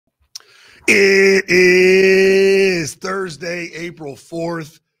It is Thursday, April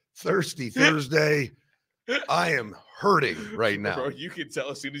 4th. Thirsty Thursday. I am hurting right now. Bro, you can tell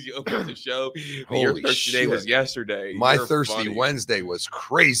as soon as you open the show that Holy your thirsty day shit. was yesterday. My You're Thirsty funny. Wednesday was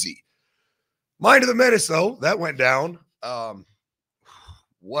crazy. Mind of the Menace, though, that went down.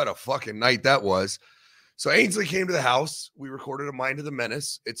 What a fucking night that was. So Ainsley came to the house. We recorded a Mind of the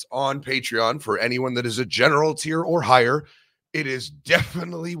Menace. It's on Patreon for anyone that is a general tier or higher. It is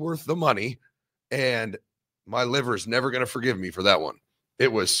definitely worth the money. And my liver is never going to forgive me for that one.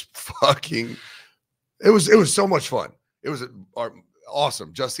 It was fucking, it was so much fun. It was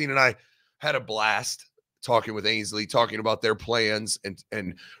awesome. Justine and I had a blast talking with Ainsley, talking about their plans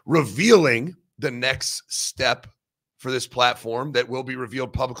and revealing the next step for this platform that will be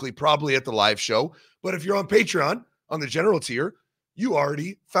revealed publicly, probably at the live show. But if you're on Patreon, on the general tier, you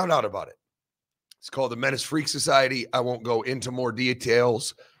already found out about it. It's called the Menace Freak Society. I won't go into more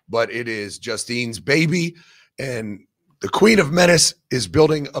details, but it is Justine's baby. And the Queen of Menace is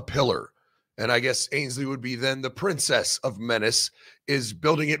building a pillar. And I guess Ainsley would be then the Princess of Menace is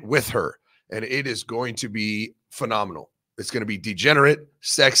building it with her. And it is going to be phenomenal. It's going to be degenerate,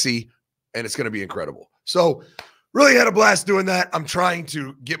 sexy, and it's going to be incredible. So really had a blast doing that. I'm trying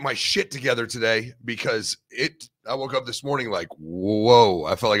to get my shit together today because I woke up this morning like, whoa,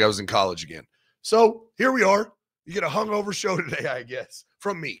 I felt like I was in college again. So here we are. You get a hungover show today, I guess,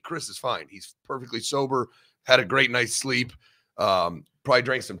 from me. Chris is fine. He's perfectly sober, had a great night's sleep, probably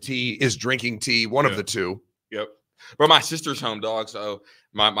drank some tea, is drinking tea, one of the two. Yep. Bro, my sister's home, dog. So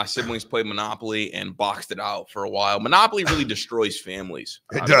my siblings played Monopoly and boxed it out for a while. Monopoly really destroys families.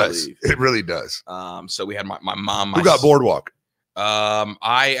 It does. It really does. So we had my mom. Who got Boardwalk?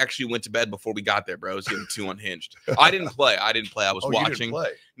 I actually went to bed before we got there, bro. I was getting too unhinged. I didn't play. I was watching. You didn't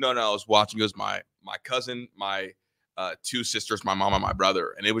play? No, I was watching. It was my cousin, my two sisters, my mom, and my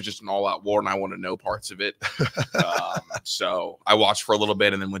brother, and it was just an all-out war, and I wanted no parts of it. So I watched for a little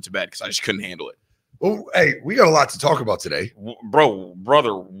bit and then went to bed because I just couldn't handle it. Well, hey, we got a lot to talk about today.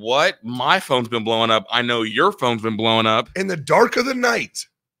 Brother, what? My phone's been blowing up. I know your phone's been blowing up. In the dark of the night,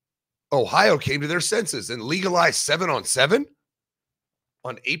 Ohio came to their senses and legalized 7-on-7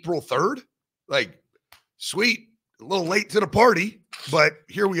 on April 3rd. Like, sweet, a little late to the party, but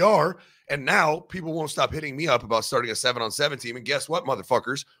here we are. And now people won't stop hitting me up about starting a 7-on-7 team. And guess what,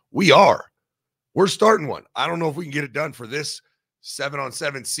 motherfuckers? We are. We're starting one. I don't know if we can get it done for this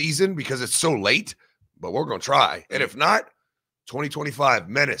 7-on-7 season because it's so late, but we're going to try. And if not, 2025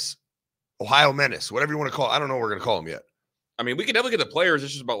 Menace, Ohio Menace, whatever you want to call it. I don't know what we're going to call them yet. I mean, we can definitely get the players.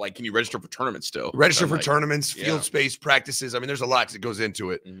 It's just about, like, can you register for tournaments still? Register for tournaments, field space, practices. I mean, there's a lot that goes into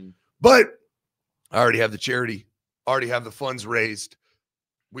it. But I already have the charity, already have the funds raised.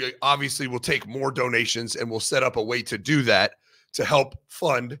 We obviously will take more donations, and we'll set up a way to do that to help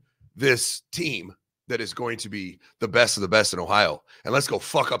fund this team that is going to be the best of the best in Ohio. And let's go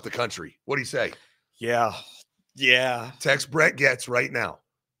fuck up the country. What do you say? Yeah. Yeah. Text Brett Getz right now.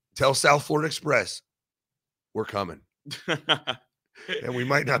 Tell South Florida Express we're coming. And we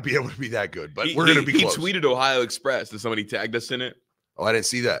might not be able to be that good, but we're going to be close. He tweeted Ohio Express. Did somebody tagged us in it? Oh, I didn't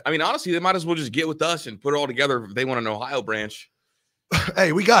see that. I mean, honestly, they might as well just get with us and put it all together if they want an Ohio branch.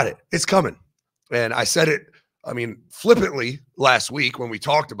 Hey, we got it. It's coming. And I said it, I mean, flippantly last week when we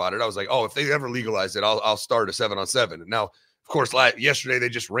talked about it. I was like, oh, if they ever legalize it, I'll start a 7-on-7. And now, of course, yesterday they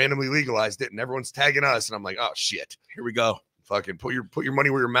just randomly legalized it and everyone's tagging us. And I'm like, oh, shit. Here we go. Fucking put your money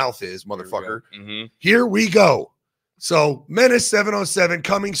where your mouth is, motherfucker. Here we go. Here we go. So Menace 7-on-7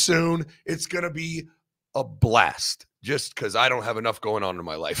 coming soon. It's going to be a blast just because I don't have enough going on in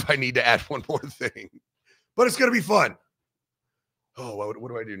my life. I need to add one more thing, but it's going to be fun. Oh, what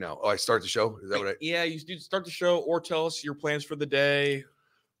do I do now? Oh, I start the show? Is that what I... Yeah, you do start the show or tell us your plans for the day.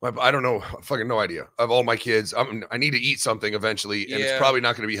 I don't know. Fucking no idea. I have all my kids. I need to eat something eventually, and it's probably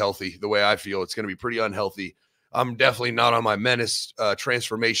not going to be healthy the way I feel. It's going to be pretty unhealthy. I'm definitely not on my Menace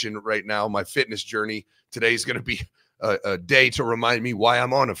transformation right now. My fitness journey today is going to be a day to remind me why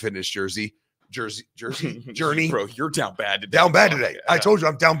I'm on a fitness journey. Bro, you're down bad today. Down bad today. I told you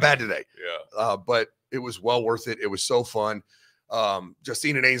I'm down bad today. Yeah. But it was well worth it. It was so fun.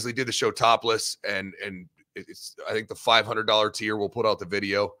 Justine and Ainsley did the show topless, and it's, I think the $500 tier will put out the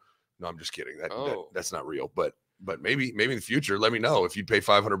video. No, I'm just kidding. That's not real, but maybe in the future, let me know if you'd pay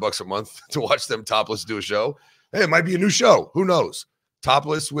 $500 a month to watch them topless do a show. Hey, it might be a new show. Who knows?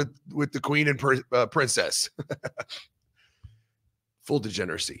 Topless with the queen and princess. Full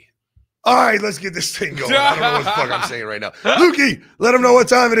degeneracy. All right, let's get this thing going. I don't know what the fuck I'm saying right now. Lukey, let them know what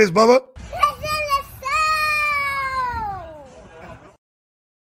time it is, Bubba.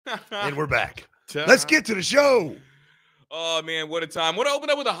 And we're back. Let's get to the show. Oh, man, what a time. Want to open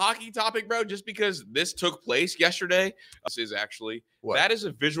up with a hockey topic, bro, just because this took place yesterday. This is actually, that is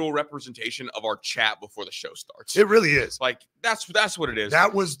a visual representation of our chat before the show starts. It really is. Like, that's what it is.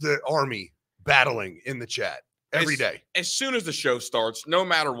 That was the Army battling in the chat every day. As soon as the show starts, no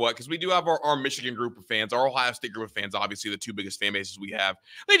matter what, because we do have our Michigan group of fans, our Ohio State group of fans, obviously the two biggest fan bases we have.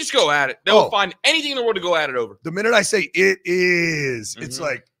 They just go at it. They'll find anything in the world to go at it over. The minute I say it is, it's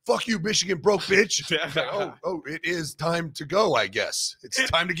like, fuck you, Michigan broke bitch. Like, it is time to go, I guess. It's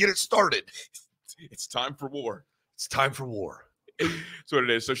time to get it started. It's time for war. It's time for war. That's what it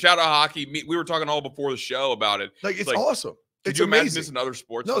is. So shout out Hocky. We were talking all before the show about it. Like, it's awesome. Could you imagine this in other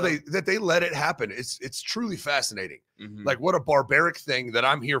sports? No, they let it happen. It's truly fascinating. Like, what a barbaric thing that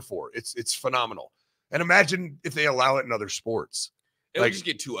I'm here for. It's phenomenal. And imagine if they allow it in other sports. It would just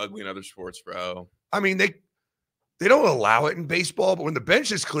get too ugly in other sports, bro. I mean, they don't allow it in baseball, but when the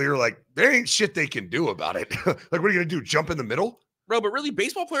bench is clear, like, there ain't shit they can do about it. Like, what are you gonna do? Jump in the middle? Bro, but really,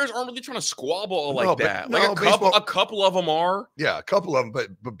 baseball players aren't really trying to squabble like that. No, like a couple of them are. Yeah, a couple of them,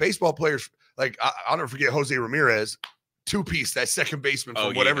 but baseball players, like, I'll never forget Jose Ramirez, two-piece, that second baseman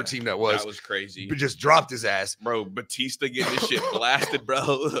from whatever team that was. That was crazy. But just dropped his ass. Bro, Batista getting his shit blasted,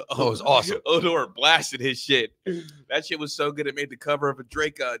 bro. That was awesome. Odor blasted his shit. That shit was so good it made the cover of a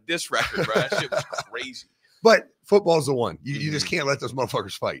Drake diss record, bro. That shit was crazy. But football's the one. You just can't let those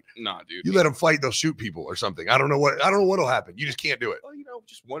motherfuckers fight. Nah, dude. You let them fight, they'll shoot people or something. I don't know what'll happen. You just can't do it. Well,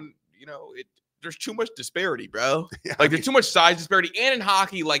 just one, there's too much disparity, bro. Yeah, like, there's too much size disparity. And in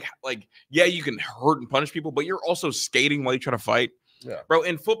hockey, like, yeah, you can hurt and punish people, but you're also skating while you try to fight. Yeah. Bro,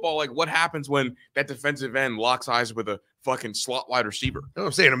 in football, like, what happens when that defensive end locks eyes with a fucking slot wide receiver? You know what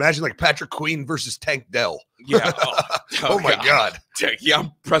I'm saying? Imagine like Patrick Queen versus Tank Dell. Yeah. Oh my God. Yeah,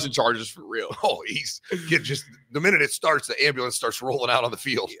 I'm pressing charges for real. Oh, the minute it starts, the ambulance starts rolling out on the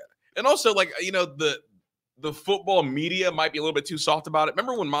field. Yeah. And also, like, the football media might be a little bit too soft about it.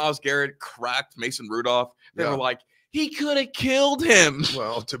 Remember when Myles Garrett cracked Mason Rudolph? They were like, he could have killed him.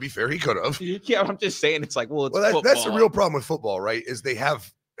 Well, to be fair, he could have. Yeah, I'm just saying, it's like, it's football. That's the real problem with football, right? Is they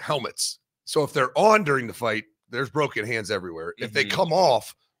have helmets. So if they're on during the fight, there's broken hands everywhere. If they come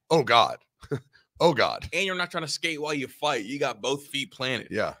off, oh God. Oh God. And you're not trying to skate while you fight. You got both feet planted.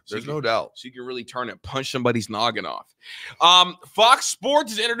 Yeah, there's no doubt. So you can really turn it, punch somebody's noggin off. Fox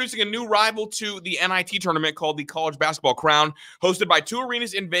Sports is introducing a new rival to the NIT tournament called the College Basketball Crown, hosted by 2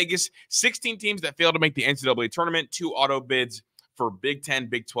 arenas in Vegas, 16 teams that failed to make the NCAA tournament, 2 auto bids for Big 10,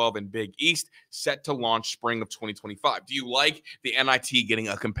 Big 12, and Big East, set to launch spring of 2025. Do you like the NIT getting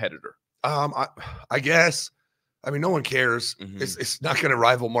a competitor? I guess. I mean, no one cares. It's not going to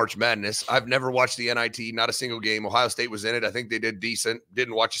rival March Madness. I've never watched the NIT, not a single game. Ohio State was in it. I think they did decent.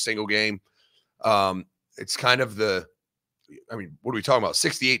 Didn't watch a single game. It's kind of what are we talking about?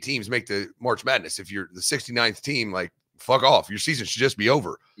 68 teams make the March Madness. If you're the 69th team, like, fuck off. Your season should just be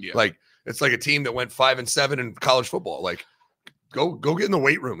over. Yeah. Like, it's like a team that went 5-7 in college football. Like, go get in the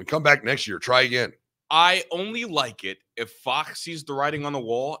weight room and come back next year. Try again. I only like it if Fox sees the writing on the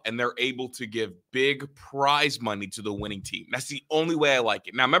wall and they're able to give big prize money to the winning team. That's the only way I like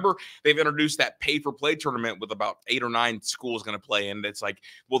it. Now, remember, they've introduced that pay-for-play tournament with about 8 or 9 schools going to play in. It's like,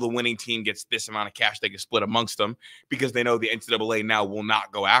 well, the winning team gets this amount of cash they can split amongst them because they know the NCAA now will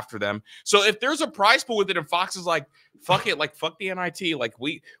not go after them. So if there's a prize pool with it and Fox is like, fuck it, like, fuck the NIT, like,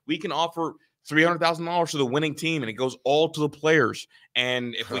 we can offer $300,000 to the winning team and it goes all to the players.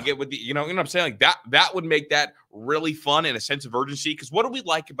 And if we get with the, you know what I'm saying? Like, that would make that really fun and a sense of urgency. Because what do we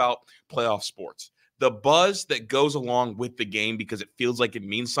like about playoff sports? The buzz that goes along with the game because it feels like it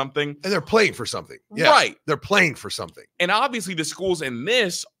means something. And they're playing for something. Yeah, right. They're playing for something. And obviously the schools in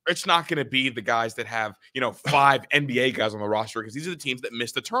this, it's not going to be the guys that have, 5 NBA guys on the roster because these are the teams that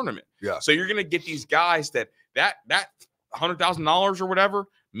missed the tournament. Yeah. So you're going to get these guys that $100,000 or whatever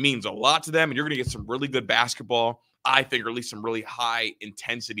means a lot to them, and you're going to get some really good basketball, I think, or at least some really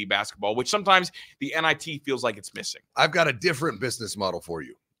high-intensity basketball, which sometimes the NIT feels like it's missing. I've got a different business model for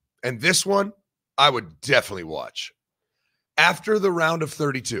you, and this one I would definitely watch. After the round of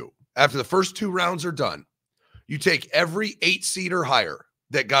 32, after the first 2 rounds are done, you take every 8 seed or higher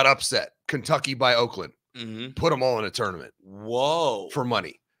that got upset, Kentucky by Oakland, put them all in a tournament. Whoa. For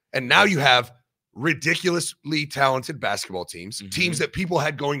money. And now you have ridiculously talented basketball teams, teams that people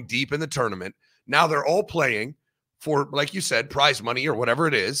had going deep in the tournament. Now they're all playing for, like you said, prize money or whatever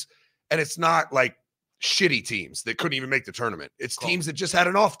it is. And it's not like shitty teams that couldn't even make the tournament. It's teams that just had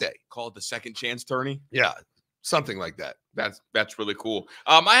an off day. Call it the second chance tourney. Yeah. something like that. That's really cool.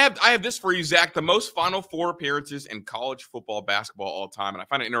 I have this for you, Zach. The most Final Four appearances in college football, basketball all time, and I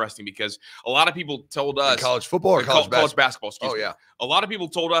find it interesting because a lot of people told us in college football or college basketball. Excuse me. Yeah, a lot of people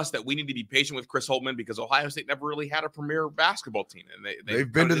told us that we need to be patient with Chris Holtmann because Ohio State never really had a premier basketball team, and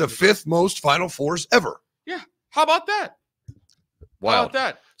they've been to the 5th most Final Fours ever. Yeah, how about that? Wow, how about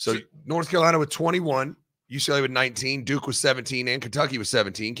that? So North Carolina with 21, UCLA with 19, Duke with 17, and Kentucky with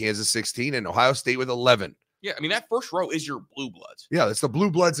 17, Kansas 16, and Ohio State with 11. Yeah, I mean, that first row is your blue bloods. Yeah, that's the blue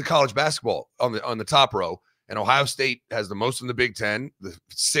bloods of college basketball on the top row. And Ohio State has the most in the Big Ten, the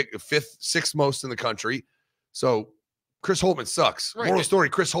sixth most in the country. So Chris Holtmann sucks. Right. Moral story,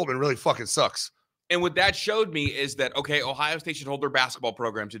 Chris Holtmann really fucking sucks. And what that showed me is that, okay, Ohio State should hold their basketball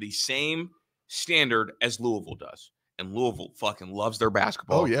program to the same standard as Louisville does. And Louisville fucking loves their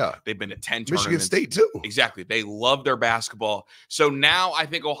basketball. Oh, yeah. They've been to 10 Michigan tournaments. State, too. Exactly. They love their basketball. So now I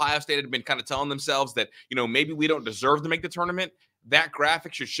think Ohio State had been kind of telling themselves that, maybe we don't deserve to make the tournament. That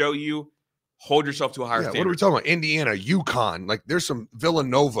graphic should show you, hold yourself to a higher standard. What are we talking about? Indiana, UConn. Like, there's some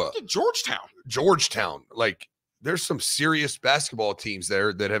Villanova. Georgetown. Like, there's some serious basketball teams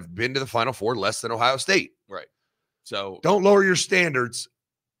there that have been to the Final Four less than Ohio State. Right. So don't lower your standards.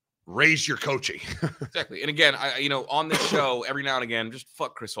 Raise your coaching. Exactly. And again, on this show, every now and again, just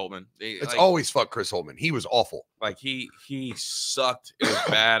fuck Chris Holtmann. It's always fuck Chris Holtmann. He was awful. Like he sucked. It was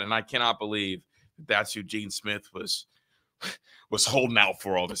bad. And I cannot believe that's who Gene Smith was holding out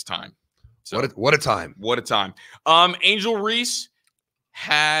for all this time. So what a time. What a time. Angel Reese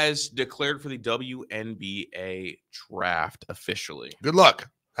has declared for the WNBA draft officially. Good luck.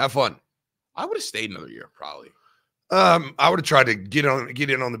 Have fun. I would have stayed another year, probably. I would have tried to get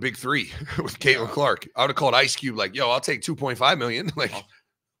in on the big 3 with Caitlin Clark. I would have called Ice Cube like, yo, I'll take $2.5 million. Like,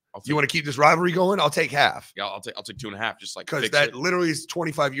 you want to keep this rivalry going? I'll take half. Yeah, I'll take 2.5. Just like, because that literally is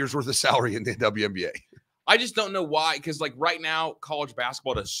 25 years worth of salary in the WNBA. I just don't know why. Because like right now, college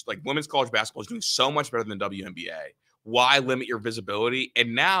basketball women's college basketball is doing so much better than WNBA. Why limit your visibility?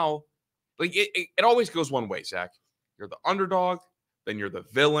 And now, like it always goes one way, Zach. You're the underdog, then you're the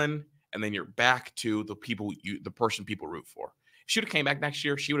villain. And then you're back to the person people root for. If she would have came back next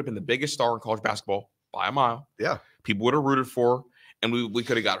year, she would have been the biggest star in college basketball by a mile. Yeah. People would have rooted for her, and we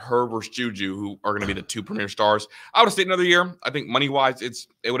could have got her versus Juju, who are going to be the 2 premier stars. I would have stayed another year. I think money-wise,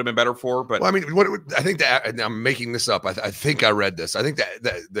 it would have been better for her. But well, I mean, I think that, and I'm making this up. I think I read this. I think that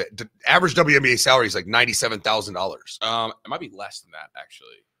the average WNBA salary is like $97,000. It might be less than that,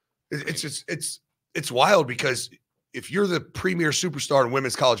 actually. It's wild because if you're the premier superstar in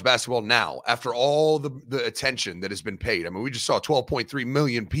women's college basketball now, after all the attention that has been paid, I mean, we just saw 12.3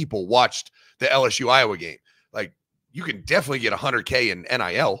 million people watched the LSU Iowa game. Like, you can definitely get $100K in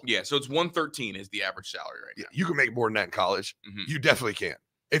NIL. Yeah, so it's 113 is the average salary right now. You can make more than that in college. Mm-hmm. You definitely can.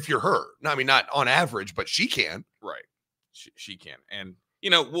 If you're her. No, I mean, not on average, but she can. Right. She can. And,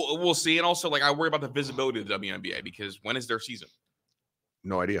 we'll see. And also, like, I worry about the visibility of the WNBA because when is their season?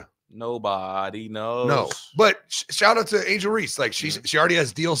 No idea. Nobody knows. No, but shout out to Angel Reese. Like she already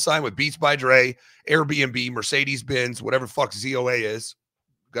has deals signed with Beats by Dre, Airbnb, Mercedes-Benz, whatever fuck ZOA is.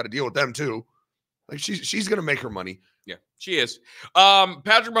 Got to deal with them too. Like she's gonna make her money. Yeah, she is.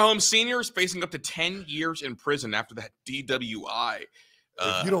 Patrick Mahomes Sr. is facing up to 10 years in prison after that DWI.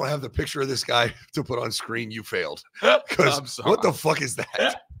 If you don't have the picture of this guy to put on screen, you failed. Because what the fuck is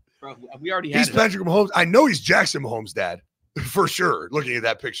that? Bro, we already had He's Patrick Mahomes. I know he's Jackson Mahomes' dad. For sure, looking at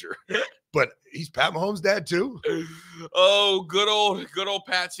that picture, but he's Pat Mahomes' dad too. Oh, good old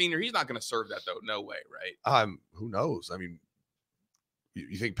Pat Senior. He's not going to serve that though. No way, right? Who knows? I mean,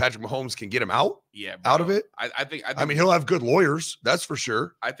 you think Patrick Mahomes can get him out? Yeah, bro. Out of it. I think. I mean, he'll have good lawyers. That's for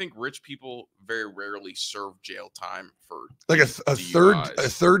sure. I think rich people very rarely serve jail time for like a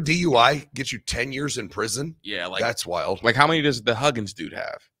third DUI gets you 10 years in prison. Yeah, like that's wild. Like how many does the Huggins dude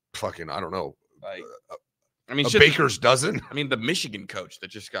have? Fucking, I don't know. Like. I mean, Baker's dozen. I mean, the Michigan coach that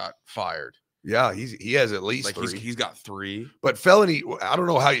just got fired. Yeah, he has at least like 3. He's got 3. But felony, I don't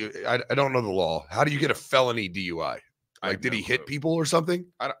know how I don't know the law. How do you get a felony DUI? Like, did he hit people or something?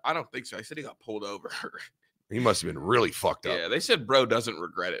 I don't think so. I said he got pulled over. He must have been really fucked up. Yeah, they said bro doesn't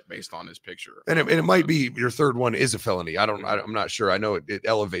regret it based on his picture. And it might be your third one is a felony. I'm not sure. I know it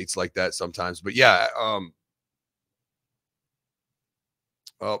elevates like that sometimes, but yeah.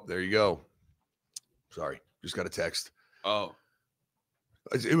 Oh, there you go. Sorry. Just got a text. Oh.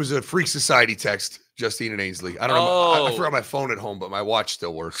 It was a Freak Society text, Justine and Ainsley. I don't know. I forgot my phone at home, but my watch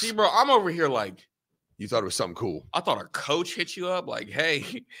still works. See, bro, I'm over here like. You thought it was something cool. I thought a coach hit you up like,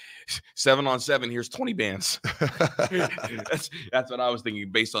 hey, 7-on-7, here's 20 bands. That's what I was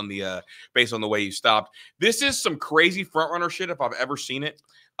thinking based on the way you stopped. This is some crazy front runner shit if I've ever seen it.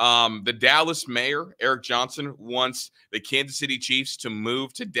 The Dallas mayor, Eric Johnson, wants the Kansas City Chiefs to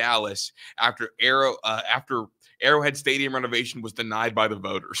move to Dallas after Arrowhead Stadium renovation was denied by the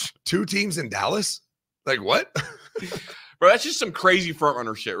voters. 2 teams in Dallas? Like what? Bro, that's just some crazy front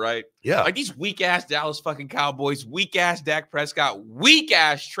runner shit, right? Yeah. Like these weak ass Dallas fucking Cowboys, weak ass Dak Prescott, weak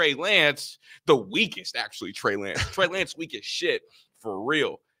ass Trey Lance, the weakest actually Trey Lance. Trey Lance weak as shit for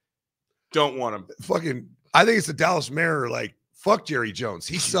real. Don't want him. Fucking, I think it's the Dallas mayor. Like, fuck Jerry Jones.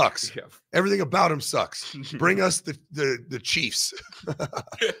 He sucks. Yeah. Everything about him sucks. Bring us the Chiefs.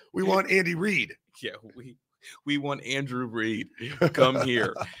 We want Andy Reid. Yeah, we want Andrew Reid. Come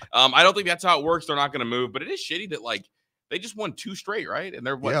here. I don't think that's how it works. They're not going to move, but it is shitty that like they just won 2 straight, right? And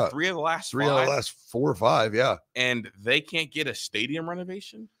they're what, 3 of the last 3 5? out of the last 4 or 5, yeah. And they can't get a stadium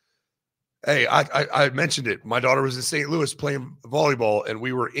renovation? Hey, I mentioned it. My daughter was in St. Louis playing volleyball, and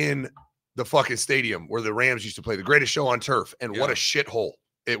we were in the fucking stadium where the Rams used to play, the greatest show on turf, and what a shithole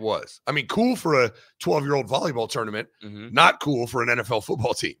it was. I mean, cool for a 12-year-old volleyball tournament, not cool for an NFL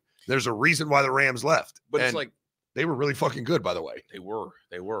football team. There's a reason why the Rams left. But and it's like they were really fucking good, by the way. They were.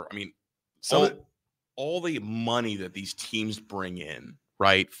 I mean, So all the money that these teams bring in,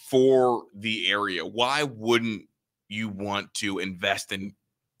 right, for the area, why wouldn't you want to invest in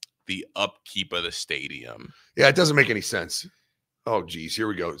the upkeep of the stadium? yeah, it doesn't make any sense. Oh, geez, here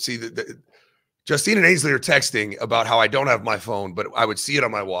we go. See, Justine and Ainsley are texting about how I don't have my phone, but I would see it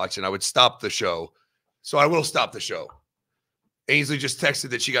on my watch and I would stop the show. So I will stop the show. Ainsley just texted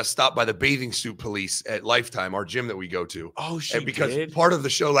that she got stopped by the bathing suit police at Lifetime, our gym that we go to. Oh, she and because did? Part of the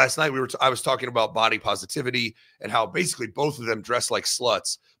show last night, I was talking about body positivity and how basically both of them dress like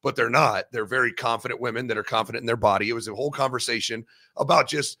sluts, but they're not. They're very confident women that are confident in their body. It was a whole conversation about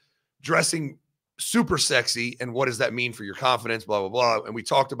just dressing super sexy and what does that mean for your confidence, blah, blah, blah. And we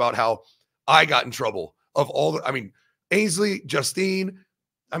talked about how I got in trouble of all the, I mean, Ainsley, Justine,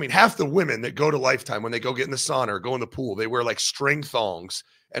 I mean, half the women that go to Lifetime when they go get in the sauna or go in the pool, they wear like string thongs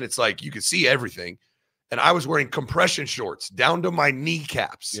and it's like you can see everything. And I was wearing compression shorts down to my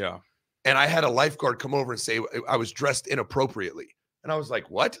kneecaps. Yeah. And I had a lifeguard come over and say I was dressed inappropriately. And I was like,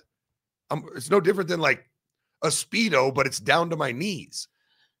 what? It's no different than like a Speedo, but it's down to my knees.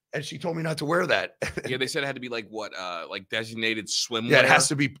 And she told me not to wear that. Yeah, they said it had to be like what, like designated swimwear. Yeah, it has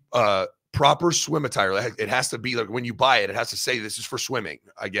to be proper swim attire. It has to be like when you buy it, it has to say this is for swimming,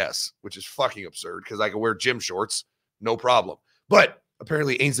 I guess, which is fucking absurd because I can wear gym shorts, no problem. But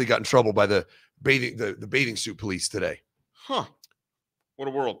apparently Ainsley got in trouble by the bathing suit police today. Huh. What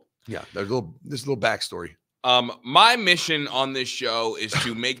a world. Yeah, there's a little backstory. My mission on this show is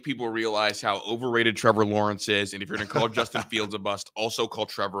to make people realize how overrated Trevor Lawrence is. And if you're going to call Justin Fields a bust, also call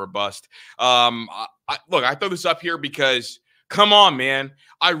Trevor a bust. Look, I throw this up here because come on, man.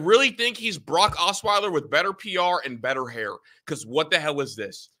 I really think he's Brock Osweiler with better PR and better hair. Because what the hell is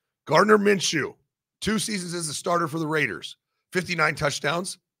this? Gardner Minshew, 2 seasons as a starter for the Raiders. 59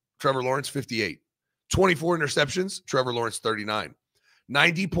 touchdowns, Trevor Lawrence 58. 24 interceptions, Trevor Lawrence 39.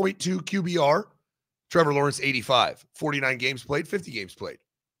 90.2 QBR, Trevor Lawrence 85. 49 games played, 50 games played.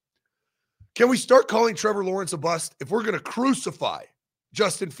 Can we start calling Trevor Lawrence a bust if we're going to crucify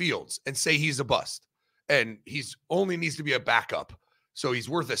Justin Fields and say he's a bust? And he's only needs to be a backup. So he's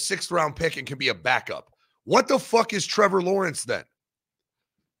worth a 6th-round pick and can be a backup. What the fuck is Trevor Lawrence then?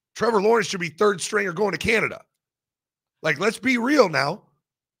 Trevor Lawrence should be 3rd stringer going to Canada. Like, let's be real now.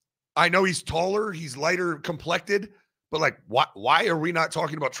 I know he's taller, he's lighter complected, but like, why are we not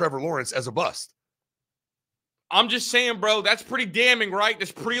talking about Trevor Lawrence as a bust? I'm just saying, bro, that's pretty damning, right?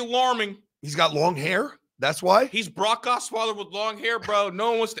 That's pretty alarming. He's got long hair. That's why. He's Brock Osweiler with long hair, bro.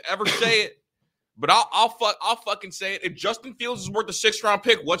 No one wants to ever say it. But I'll fucking say it. If Justin Fields is worth a 6th-round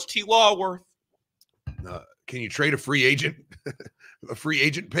pick, what's TLaw worth? Can you trade a free agent? A free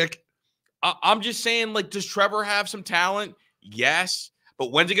agent pick? I'm just saying, like, does Trevor have some talent? Yes.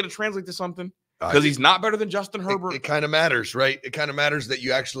 But when's it going to translate to something? Because he's not better than Justin Herbert. It kind of matters, right? It kind of matters that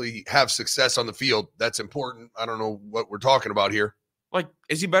you actually have success on the field. That's important. I don't know what we're talking about here. Like,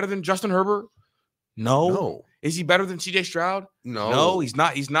 is he better than Justin Herbert? No. Is he better than CJ Stroud? No, he's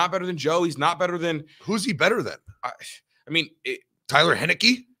not. He's not better than Joe. He's not better than. Who's he better than? I mean, Tyler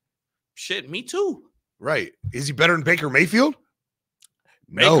Henneke? Shit, me too. Right. Is he better than Baker Mayfield?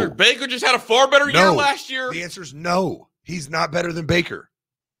 No. Baker just had a far better year last year. The answer is no. He's not better than Baker.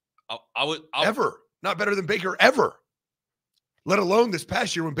 Ever. Not better than Baker ever. Let alone this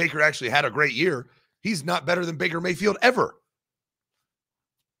past year when Baker actually had a great year. He's not better than Baker Mayfield ever.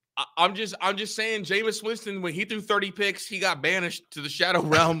 I'm just saying, Jameis Winston, when he threw 30 picks, he got banished to the shadow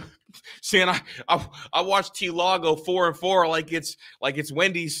realm. Saying I watched TLaw go 4-4 like it's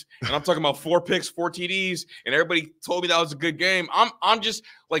Wendy's, and I'm talking about 4 picks, 4 TDs, and everybody told me that was a good game. I'm just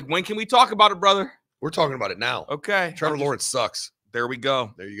like, when can we talk about it, brother? We're talking about it now. Okay. Trevor Lawrence sucks. There we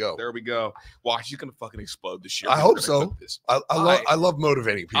go. There you go. There we go. Watch, he's gonna fucking explode this year. I hope so. I love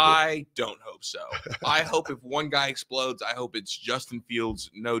motivating people. I don't hope so. I hope if one guy explodes, I hope it's Justin Fields,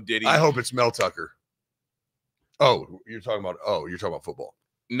 no Diddy. I hope it's Mel Tucker. You're talking about football.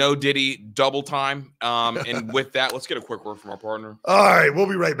 No Diddy, double time. And with that, let's get a quick word from our partner. All right, we'll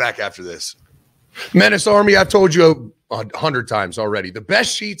be right back after this. Menace Army, I've told you 100 times already. The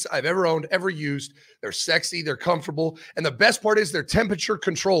best sheets I've ever owned, ever used. They're sexy, they're comfortable, and the best part is they're temperature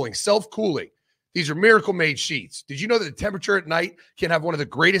controlling, self-cooling. These are miracle-made sheets. Did you know that the temperature at night can have one of the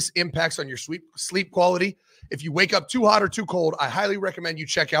greatest impacts on your sleep quality? If you wake up too hot or too cold, I highly recommend you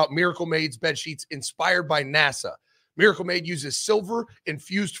check out Miracle Made's bed sheets inspired by NASA. Miracle Made uses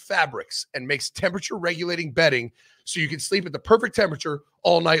silver-infused fabrics and makes temperature-regulating bedding so you can sleep at the perfect temperature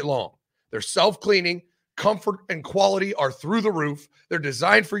all night long. They're self-cleaning. Comfort and quality are through the roof. They're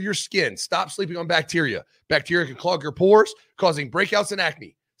designed for your skin. Stop sleeping on bacteria. Bacteria can clog your pores, causing breakouts and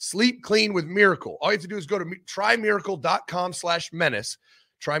acne. Sleep clean with Miracle. All you have to do is go to trymiracle.com/menace,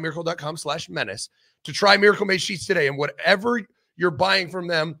 trymiracle.com/menace to try Miracle Made sheets today. And whatever you're buying from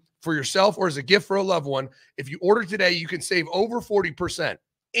them for yourself or as a gift for a loved one, if you order today, you can save over 40%.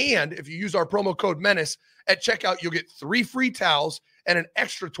 And if you use our promo code MENACE at checkout, you'll get 3 free towels and an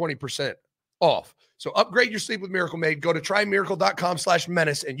extra 20% off. So upgrade your sleep with Miracle Made. Go to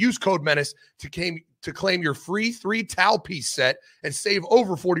trymiracle.com/menace and use code MENACE to claim your free 3 towel piece set and save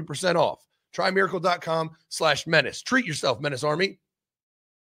over 40% off. Trymiracle.com/menace. Treat yourself, Menace Army.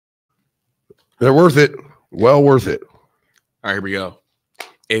 They're worth it. Well worth it. All right, here we go.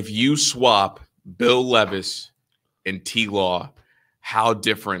 If you swap Bill Levis and TLaw, how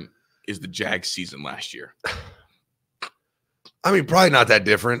different is the Jags season last year? I mean, probably not that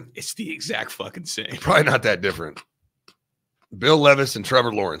different. It's the exact fucking same. Probably not that different. Bill Levis and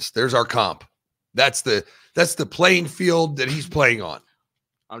Trevor Lawrence. There's our comp. That's the playing field that he's playing on.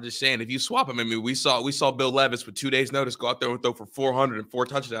 I'm just saying, if you swap him, I mean, we saw Bill Levis with 2 days' notice go out there and throw for 400 and 4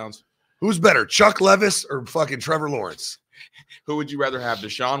 touchdowns. Who's better, Chuck Levis or fucking Trevor Lawrence? Who would you rather have,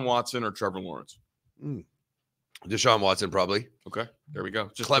 Deshaun Watson or Trevor Lawrence? Deshaun Watson, probably. Okay, there we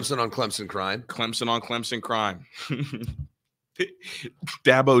go. Just Clemson on Clemson crime. Clemson on Clemson crime.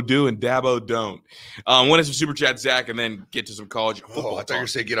 Dabo do and Dabo don't. When is the super chat, Zach, and then get to some college football. I thought you were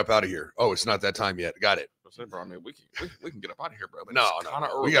saying get up out of here. Oh, it's not that time yet. Got it. Bro, I mean, we can get up out of here, bro. But no.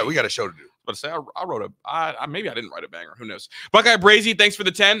 We got a show to do. But say I wrote maybe I didn't write a banger. Who knows? Buckeye Brazy, thanks for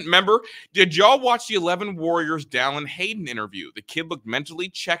the 10. Remember, did y'all watch the 11 Warriors Dallin Hayden interview? The kid looked mentally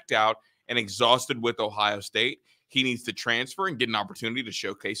checked out and exhausted with Ohio State. He needs to transfer and get an opportunity to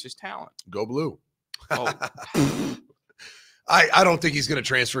showcase his talent. Go blue. Oh. I don't think he's going to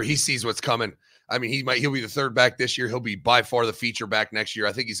transfer. He sees what's coming. I mean, he'll be the third back this year. He'll be by far the feature back next year.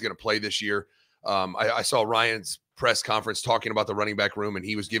 I think he's going to play this year. I saw Ryan's press conference talking about the running back room, and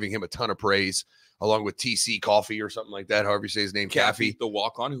he was giving him a ton of praise, along with TC Coffee or something like that, however you say his name. Caffey, the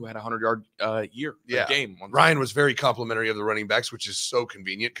walk-on who had a 100-yard game. Ryan was very complimentary of the running backs, which is so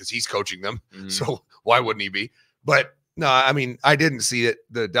convenient because he's coaching them. So why wouldn't he be? But no, I mean, I didn't see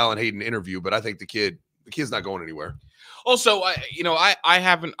the Dallin Hayden interview, but I think the kid's not going anywhere. Also, I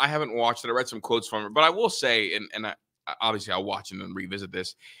haven't watched it. I read some quotes from it, but I will say, and obviously I'll watch and then revisit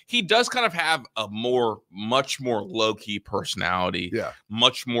this. He does kind of have a much more low-key personality. Yeah.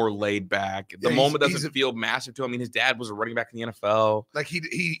 Much more laid back. The moment doesn't feel massive to him. I mean, his dad was a running back in the NFL. Like he's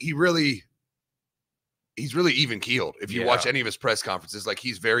really even keeled. If you watch any of his press conferences, like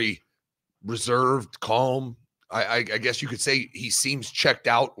he's very reserved, calm. I guess you could say he seems checked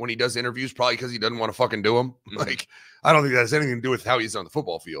out when he does interviews, probably because he doesn't want to fucking do them. Like, I don't think that has anything to do with how he's on the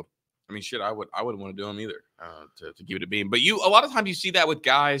football field. I mean, shit, I wouldn't want to do them either, to give it a beam. But a lot of times you see that with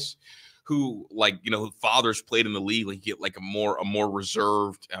guys who, like, who fathers played in the league, like, you get like a more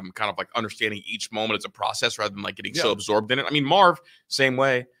reserved, kind of like understanding each moment as a process rather than like getting so absorbed in it. I mean, Marv, same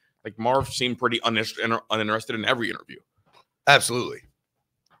way. Like, Marv seemed pretty uninterested in every interview. Absolutely.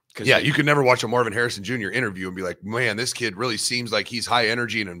 Yeah, you could never watch a Marvin Harrison Jr. interview and be like, man, this kid really seems like he's high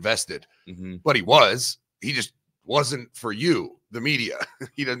energy and invested. But he just wasn't for you, the media.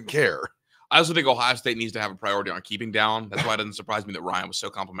 He doesn't care. I also think Ohio State needs to have a priority on keeping down. That's why it doesn't surprise me that Ryan was so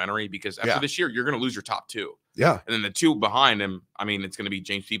complimentary, because after this year, you're going to lose your top 2. Yeah. And then the 2 behind him, I mean, it's going to be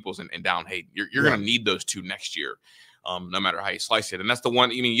James Peoples and Dallin Hayden. You're going to need those 2 next year, no matter how you slice it. And that's the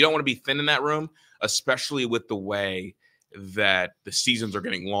one, you don't want to be thin in that room, especially with the way that the seasons are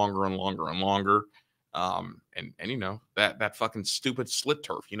getting longer and longer and longer. And you know, that fucking stupid slit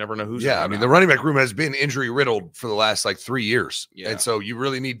turf. You never know who's I mean, the running back room has been injury riddled for the last like 3 years. Yeah. And so you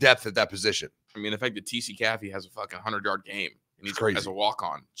really need depth at that position. I mean, the fact that TC Caffey has a fucking 100-yard game and he's as a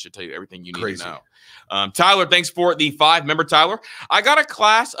walk-on should tell you everything you need to know. Tyler, thanks for the 5. Remember, Tyler, I got a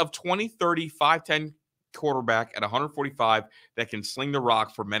class of 2030 5'10" quarterback at 145 that can sling the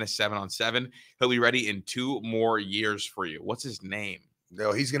rock for Menace 7-on-7. He'll be ready in 2 more years for you. What's his name?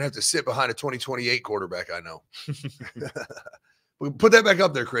 No, he's gonna have to sit behind a 2028 quarterback. I know. Put that back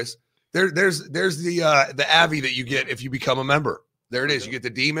up there, Chris. There's the Avi that you get if you become a member. There it is. You get the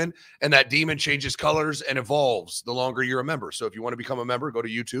demon, and that demon changes colors and evolves the longer you're a member. So if you want to become a member, go to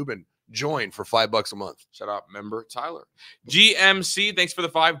YouTube and join for $5 a month. Shout out member Tyler. GMC, thanks for the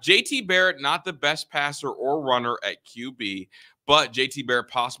 5. JT Barrett, not the best passer or runner at QB, but JT Barrett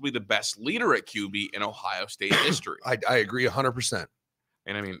possibly the best leader at QB in Ohio State history. I agree 100%.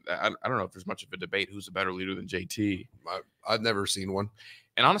 And I mean, I don't know if there's much of a debate who's a better leader than JT. I've never seen one.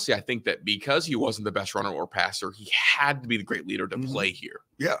 And honestly, I think that because he wasn't the best runner or passer, he had to be the great leader to play here.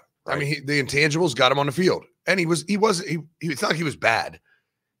 Yeah. Right? I mean, the intangibles got him on the field. And it's not like he was bad.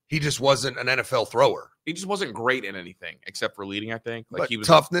 He just wasn't an NFL thrower. He just wasn't great in anything except for leading, I think. Like, he was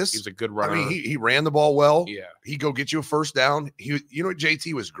toughness. He was a good runner. I mean, he ran the ball well. Yeah. He'd go get you a first down. You know what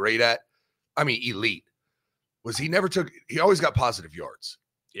JT was great at? I mean, elite. He always got positive yards.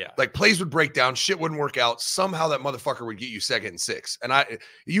 Yeah. Like, plays would break down, shit wouldn't work out. Somehow that motherfucker would get you 2nd and 6. And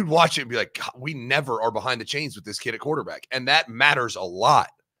you'd watch it and be like, God, we never are behind the chains with this kid at quarterback. And that matters a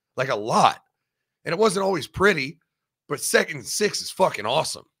lot. Like, a lot. And it wasn't always pretty, but 2nd and 6 is fucking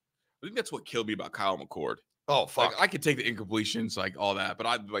awesome. I think that's what killed me about Kyle McCord. Oh, fuck. Like, I could take the incompletions, like all that, but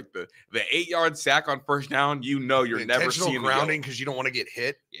I like the 8-yard sack on first down. You know, you're never seeing grounding because you don't want to get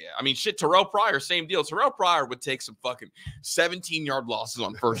hit. Yeah, I mean, shit. Terrell Pryor, same deal. Terrell Pryor would take some fucking 17-yard losses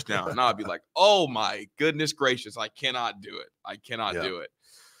on first down, and I'd be like, "Oh my goodness gracious, I cannot do it. I cannot do it."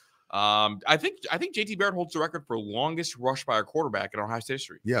 I think JT Barrett holds the record for longest rush by a quarterback in Ohio State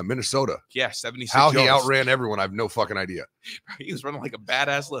history. Yeah, Minnesota. Yeah, 76 How yards. he outran everyone, I have no fucking idea. He was running like a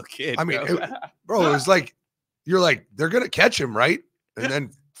badass little kid. I mean, bro, it was like, you're like, they're going to catch him, right? And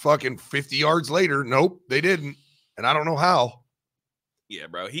then fucking 50 yards later, nope, they didn't. And I don't know how. Yeah,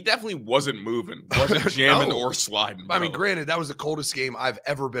 bro. He definitely wasn't moving. Wasn't jamming or sliding, bro. I mean, granted, that was the coldest game I've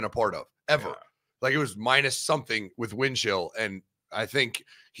ever been a part of, ever. Yeah. Like, it was minus something with wind chill. And I think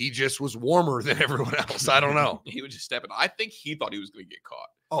he just was warmer than everyone else. I don't know. He was just stepping. I think he thought he was going to get caught.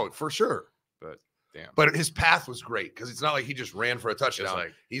 Oh, for sure. But, damn. But his path was great because it's not like he just ran for a touchdown.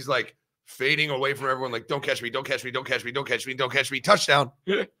 He's like, fading away from everyone, like, don't catch me, don't catch me, don't catch me, don't catch me, don't catch me, touchdown.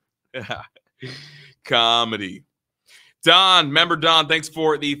 Comedy. Don, member Don, thanks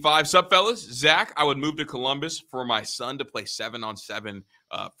for the 5. Sup, fellas? Zach, I would move to Columbus for my son to play 7-on-7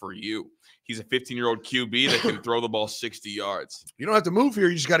 for you. He's a 15-year-old QB that can throw the ball 60 yards. You don't have to move here.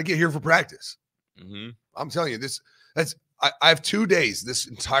 You just got to get here for practice. I'm telling you, I have 2 days this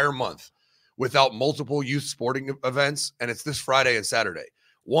entire month without multiple youth sporting events, and it's this Friday and Saturday.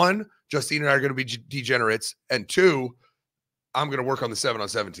 1, Justine and I are going to be degenerates, and 2, I'm going to work on the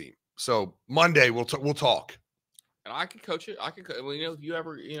 7-on-7 team. So Monday we'll talk. And I can coach it. Well, you know, if you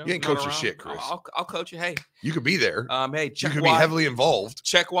ever, you ain't coach your shit, Chris. I'll coach you. Hey, you could be there. Hey, check. You could be heavily involved.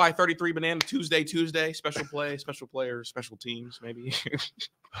 Check Y33 Banana Tuesday. Special play, special players, special teams, maybe.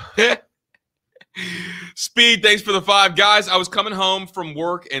 Speed, thanks for the 5, guys. I was coming home from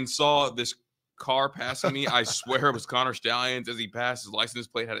work and saw this car passing me. I swear it was Connor Stallions. As he passed, his license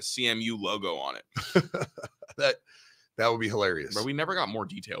plate had a CMU logo on it. that would be hilarious. But we never got more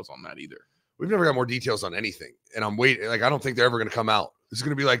details on that either. We've never got more details on anything. And I'm waiting. Like, I don't think they're ever going to come out. This is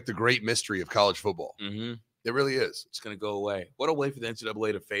going to be like the great mystery of college football. It really is. It's going to go away. What a way for the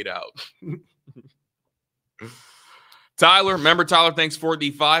NCAA to fade out. Tyler, member Tyler, thanks for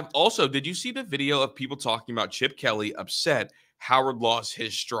the 5. Also, did you see the video of people talking about Chip Kelly upset Howard lost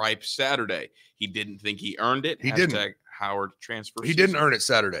his stripe Saturday? He didn't think he earned it. He didn't. Howard transfer. He didn't earn it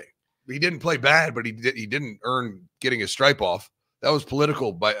Saturday. He didn't play bad, but he didn't earn getting his stripe off. That was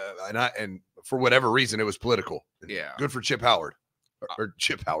political, and for whatever reason, it was political. Yeah. Good for Chip Howard. Or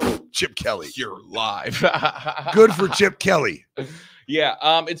Chip Howard. Chip Kelly. You're live. Good for Chip Kelly. Yeah.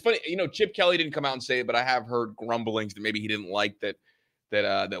 It's funny. You know, Chip Kelly didn't come out and say it, but I have heard grumblings that maybe he didn't like that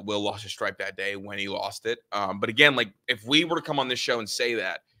Will lost his stripe that day when he lost it. But again, like, if we were to come on this show and say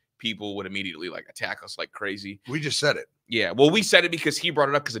that, people would immediately like attack us like crazy. We just said it. Yeah. Well, we said it because he brought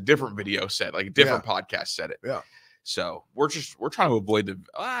it up because a different video said, like, a different podcast said it. Yeah. So we're trying to avoid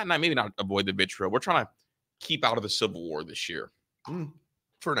maybe not avoid the vitriol. We're trying to keep out of the Civil War this year.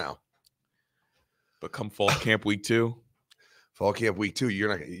 For now. But come fall camp week 2, Fall camp week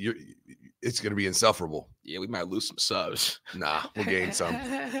 2, it's going to be insufferable. Yeah, we might lose some subs. Nah, we'll gain some.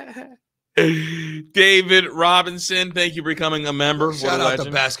 David Robinson, thank you for becoming a member. Shout out the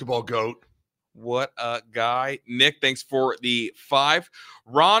basketball goat. What a guy. Nick, thanks for the 5.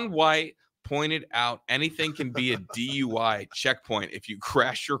 Ron White pointed out anything can be a DUI checkpoint if you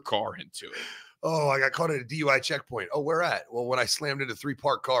crash your car into it. Oh, I got caught at a DUI checkpoint. Oh, where at? Well, when I slammed into 3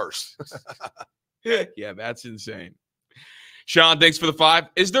 parked cars. Yeah, that's insane. Sean, thanks for the 5.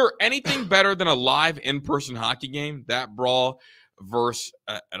 Is there anything better than a live in-person hockey game? That brawl versus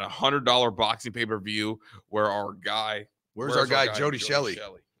an $100 boxing pay-per-view where our guy... Where's our guy, Jody Shelley?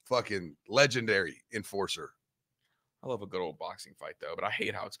 Fucking legendary enforcer. I love a good old boxing fight, though, but I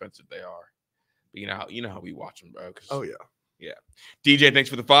hate how expensive they are. But you know how we watch them, bro. Oh, yeah. Yeah. DJ, thanks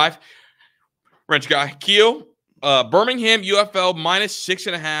for the 5. Wrench guy. Keel, Birmingham UFL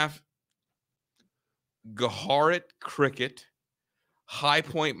 -6.5. Gaharit Cricket. High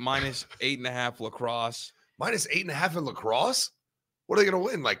Point -8.5 lacrosse. -8.5 in lacrosse? What are they going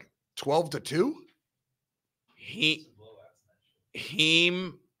to win? Like 12-2?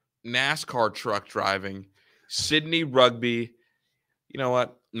 Heem NASCAR truck driving. Sydney rugby. You know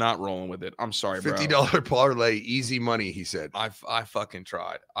what? Not rolling with it. I'm sorry, bro. $50 parlay, easy money, he said. I fucking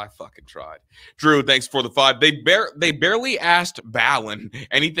tried. Drew, thanks for the 5. They barely asked Ballin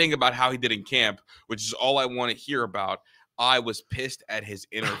anything about how he did in camp, which is all I want to hear about. I was pissed at his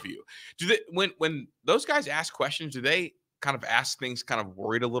interview. Do they when those guys ask questions, do they kind of ask things kind of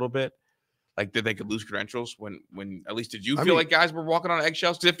worried a little bit? Like, did they could lose credentials when at least did you feel like guys were walking on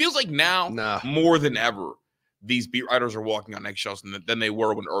eggshells? Because it feels like now more than ever, these beat writers are walking on eggshells than they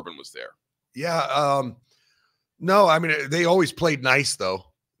were when Urban was there. Yeah. No, I mean, they always played nice, though.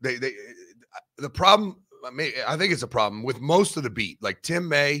 The problem, I think it's a problem with most of the beat. Like Tim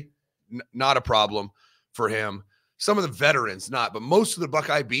May, not a problem for him. Some of the veterans, not. But most of the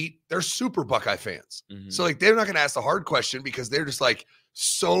Buckeye beat, they're super Buckeye fans. Mm-hmm. So, like, they're not going to ask the hard question because they're just, like,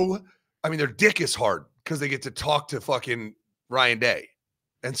 their dick is hard because they get to talk to fucking Ryan Day.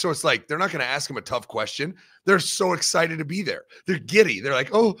 And so it's like, they're not going to ask him a tough question. They're so excited to be there. They're giddy. They're like,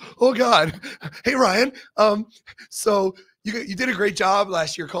 oh God. Hey, Ryan. So you did a great job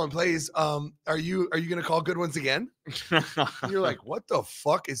last year calling plays. Are you going to call good ones again? You're like, what the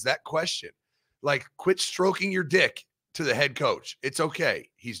fuck is that question? Like, quit stroking your dick to the head coach. It's okay.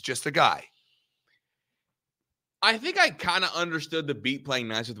 He's just a guy. I think I kind of understood the beat playing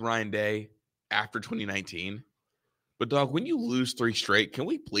nice with Ryan Day after 2019. But, dog, when you lose 3 straight, can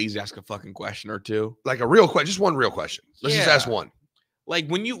we please ask a fucking question or two? Like a real question, just one real question. Let's just ask one. Like,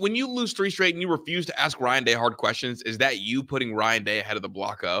 when you lose 3 straight and you refuse to ask Ryan Day hard questions, is that you putting Ryan Day ahead of the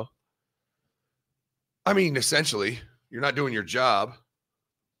block O? I mean, essentially, you're not doing your job.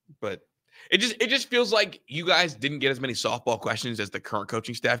 But it just feels like you guys didn't get as many softball questions as the current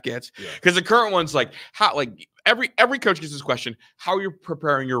coaching staff gets. Because the current one's like, how, like, every coach gets this question, how are you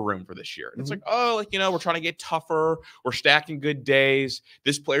preparing your room for this year? And it's like, we're trying to get tougher. We're stacking good days.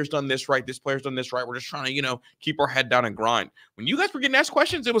 This player's done this right. This player's done this right. We're just trying to, keep our head down and grind. When you guys were getting asked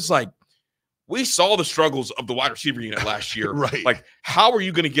questions, it was like, we saw the struggles of the wide receiver unit last year. Right. Like, how are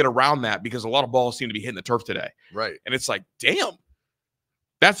you going to get around that? Because a lot of balls seem to be hitting the turf today. Right. And it's like, damn.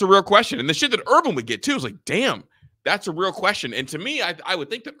 That's a real question. And the shit that Urban would get, too, is like, damn, that's a real question. And to me, I would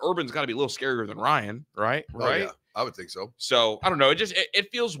think that Urban's got to be a little scarier than Ryan, right? Right? Yeah, I would think so. So, I don't know.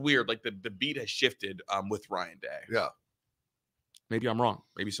 It feels weird. Like, the beat has shifted with Ryan Day. Yeah. Maybe I'm wrong.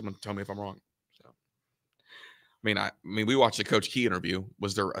 Maybe someone tell me if I'm wrong. So, I mean, we watched the Coach Key interview.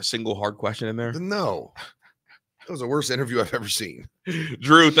 Was there a single hard question in there? No. That was the worst interview I've ever seen.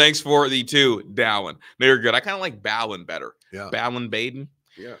 Drew, thanks for the 2. Dallin. They're good. I kind of like Ballin better. Yeah. Ballin Baden.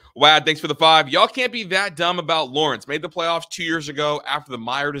 Yeah. Wow, thanks for the 5. Y'all can't be that dumb about Lawrence. Made the playoffs 2 years ago after the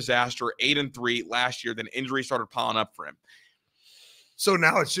Meyer disaster, 8-3 last year. Then injuries started piling up for him. So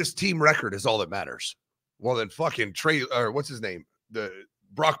now it's just team record is all that matters. Well, then fucking Trey, or what's his name?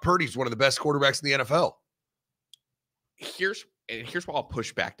 Brock Purdy's one of the best quarterbacks in the NFL. Here's why I'll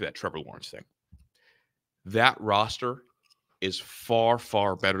push back to that Trevor Lawrence thing. That roster is far,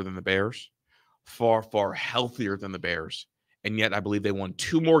 far better than the Bears, far, far healthier than the Bears. And yet I believe they won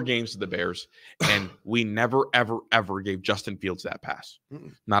 2 more games to the Bears, and we never, ever, ever gave Justin Fields that pass.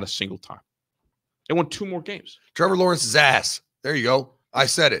 Not a single time. They won 2 more games. Trevor Lawrence's ass. There you go. I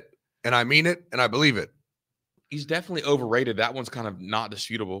said it, and I mean it, and I believe it. He's definitely overrated. That one's kind of not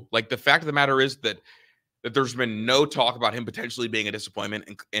disputable. Like, the fact of the matter is that there's been no talk about him potentially being a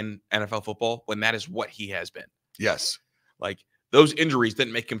disappointment in NFL football when that is what he has been. Yes. Like, those injuries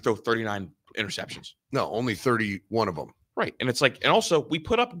didn't make him throw 39 interceptions. No, only 31 of them. Right. And it's like, and also we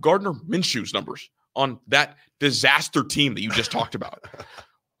put up Gardner Minshew's numbers on that disaster team that you just talked about.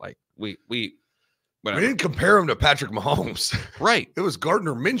 Like we didn't compare him to Patrick Mahomes. Right. It was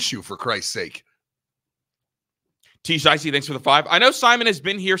Gardner Minshew, for Christ's sake. T. Shicey, thanks for the 5. I know Simon has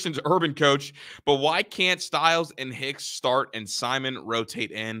been here since Urban coach, but why can't Styles and Hicks start and Simon rotate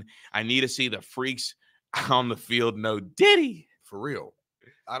in? I need to see the freaks on the field. No Diddy. For real.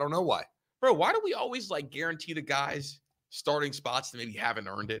 I don't know why. Bro, why do we always like guarantee the guys starting spots that maybe haven't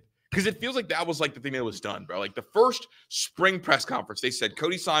earned it? Because it feels like that was like the thing that was done, bro. Like the first spring press conference, they said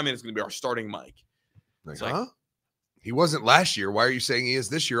Cody Simon is going to be our starting Mike. Like, he wasn't last year. Why are you saying he is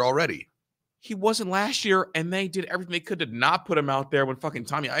this year already? He wasn't last year, and they did everything they could to not put him out there when fucking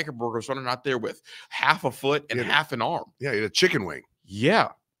Tommy Eichenberger was running out there with half a foot and half an arm. Yeah, he had a chicken wing. Yeah.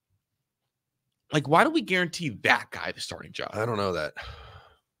 Like, why do we guarantee that guy the starting job? I don't know that.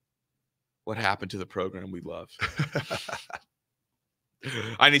 What happened to the program we love?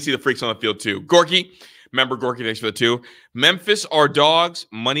 I need to see the freaks on the field, too. Gorky, remember Gorky, thanks for the 2. Memphis are dogs.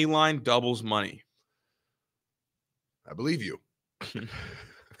 Money line doubles money. I believe you.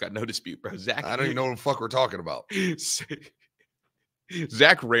 Got no dispute, bro. Zach, I don't even know what the fuck we're talking about.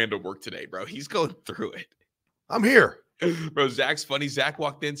 Zach ran to work today, bro. He's going through it. I'm here. Bro, Zach's funny. Zach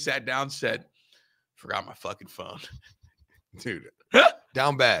walked in, sat down, said, forgot my fucking phone. Dude,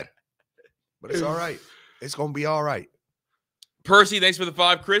 down bad. But it's all right. It's going to be all right. Percy, thanks for the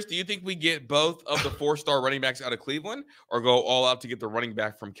 5. Chris, do you think we get both of the 4-star running backs out of Cleveland or go all out to get the running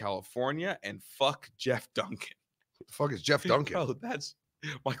back from California and fuck Jeff Duncan? What the fuck is Jeff Duncan? Oh, that's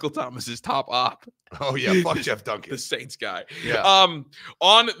Michael Thomas's top op. Oh, yeah. Fuck Jeff Duncan. The Saints guy. Yeah.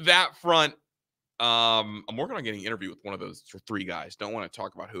 On that front, I'm working on getting an interview with one of those 3 guys. Don't want to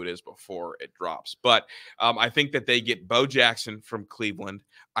talk about who it is before it drops. But I think that they get Bo Jackson from Cleveland.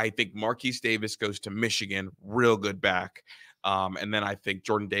 I think Marquise Davis goes to Michigan. Real good back. And then I think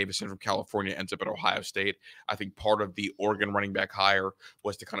Jordan Davison from California ends up at Ohio State. I think part of the Oregon running back hire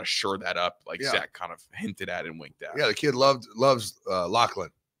was to kind of shore that up, like Zach kind of hinted at and winked at. Yeah, the kid loves Lachlan.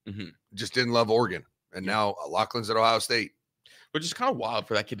 Just didn't love Oregon. And now Lachlan's at Ohio State. Which is kind of wild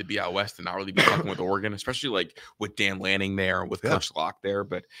for that kid to be out west and not really be talking with Oregon, especially like with Dan Lanning there and with Coach Locke there.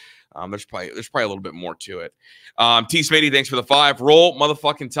 But there's probably a little bit more to it. T. Smitty, thanks for the 5. Roll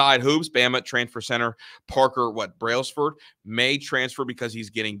motherfucking Tide. Hoops. Bama transfer center. Parker, Brailsford may transfer because he's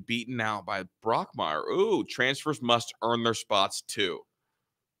getting beaten out by Brockmeyer. Ooh, transfers must earn their spots too.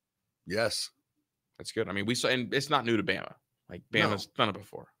 Yes. That's good. I mean, we saw, and it's not new to Bama. Like Bama's done it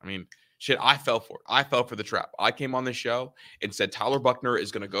before. I mean, shit, I fell for it. I fell for the trap. I came on this show and said Tyler Buckner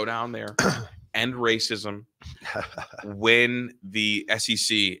is going to go down there, end racism, win the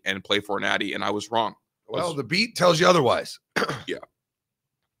SEC, and play for an Natty, and I was wrong. Well, the beat tells you otherwise. Yeah.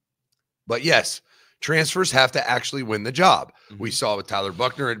 But yes, transfers have to actually win the job. We saw it with Tyler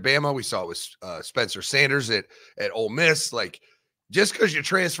Buckner at Bama. We saw it with Spencer Sanders at Ole Miss. Like, just because you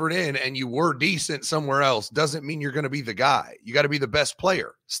transferred in and you were decent somewhere else doesn't mean you're going to be the guy. You got to be the best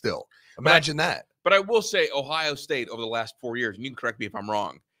player still. Imagine that. But I will say Ohio State over the last 4 years, and you can correct me if I'm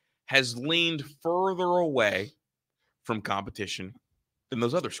wrong, has leaned further away from competition than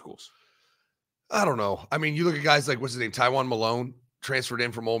those other schools. I don't know. I mean, you look at guys like, what's his name? Tywan Malone transferred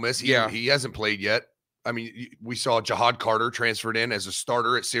in from Ole Miss. He hasn't played yet. I mean, we saw Jahad Carter transferred in as a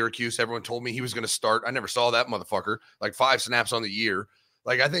starter at Syracuse. Everyone told me he was going to start. I never saw that motherfucker. Like 5 snaps on the year.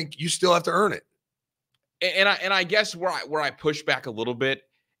 Like, I think you still have to earn it. And I guess where I push back a little bit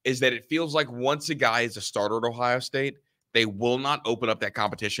is that it feels like once a guy is a starter at Ohio State, they will not open up that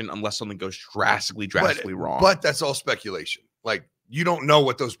competition unless something goes drastically wrong. But that's all speculation. Like, you don't know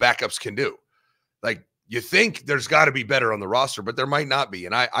what those backups can do. Like, you think there's got to be better on the roster, but there might not be.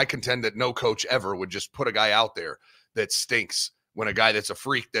 And I contend that no coach ever would just put a guy out there that stinks when a guy that's a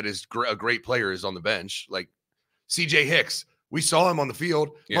freak that is a great player is on the bench. Like CJ Hicks, we saw him on the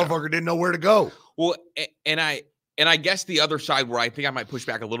field. Motherfucker didn't know where to go. Well, and I guess the other side where I think I might push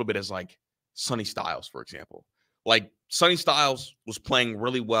back a little bit is like Sonny Styles, for example. Like Sonny Styles was playing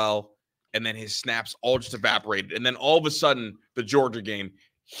really well, and then his snaps all just evaporated. And then all of a sudden, the Georgia game,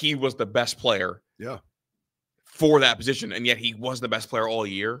 he was the best player. Yeah. For that position, and yet he was the best player all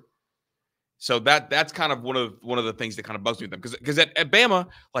year. So that's kind of one of the things that kind of bugs me with them because at Bama,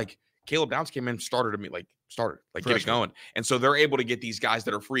 like Caleb Downs came in, get it going, and so they're able to get these guys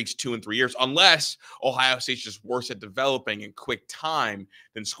that are freaks 2 and 3 years, unless Ohio State's just worse at developing in quick time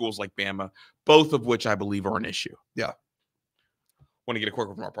than schools like Bama, both of which I believe are an issue. Yeah. Want to get a quick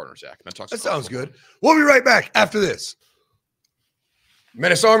one from our partner Zach. And then talk. That sounds good. We'll be right back after this.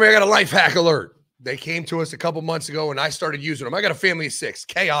 Menace Army, I got a life hack alert. They came to us a couple months ago, and I started using them. I got a family of 6.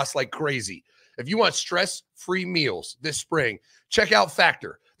 Chaos like crazy. If you want stress-free meals this spring, check out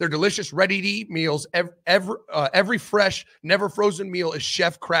Factor. Their delicious, ready-to-eat meals, every fresh, never frozen meal is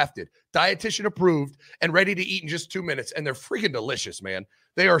chef-crafted, dietitian approved, and ready to eat in just 2 minutes. And they're freaking delicious, man.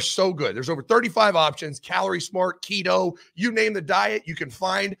 They are so good. There's over 35 options, calorie smart, keto, you name the diet, you can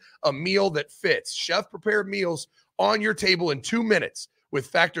find a meal that fits. Chef-prepared meals on your table in 2 minutes with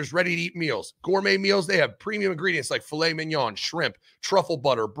Factor's ready-to-eat meals. Gourmet meals, they have premium ingredients like filet mignon, shrimp, truffle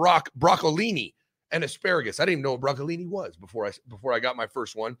butter, broccolini, and asparagus. I didn't even know what broccolini was before I got my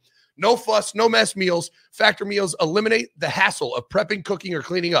first one. No fuss, no mess meals. Factor meals eliminate the hassle of prepping, cooking, or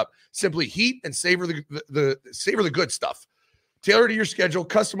cleaning up. Simply heat and savor the good stuff. Tailor to your schedule.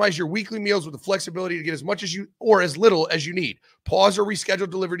 Customize your weekly meals with the flexibility to get as much as you or as little as you need. Pause or reschedule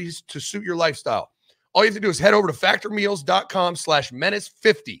deliveries to suit your lifestyle. All you have to do is head over to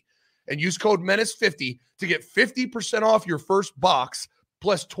factormeals.com/menace50 and use code menace50 to get 50% off your first box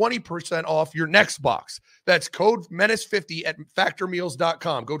plus 20% off your next box. That's code menace50 at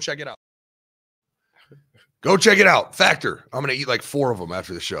factormeals.com. Go check it out. Go check it out. Factor. I'm going to eat like 4 of them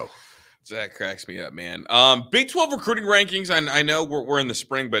after the show. That cracks me up, man. Big 12 recruiting rankings. I know we're in the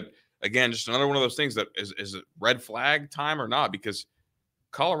spring, but again, just another one of those things that is it red flag time or not? Because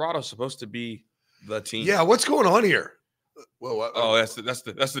Colorado's supposed to be the team. Yeah, what's going on here? Well, that's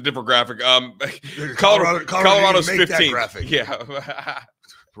the different graphic. Colorado's 15th. Graphic. Yeah,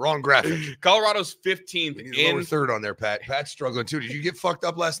 wrong graphic. Colorado's 15th. We need a lower third on there, Pat. Pat's struggling too. Did you get fucked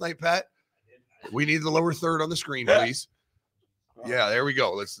up last night, Pat? We need the lower third on the screen, please. Yeah, there we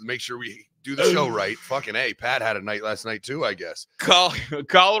go. Let's make sure we do the show right. Fucking A. Pat had a night last night too, I guess.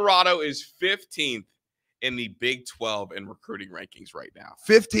 Colorado is 15th in the Big 12 in recruiting rankings right now.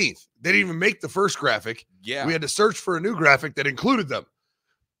 15th. They didn't even make the first graphic. Yeah. We had to search for a new graphic that included them.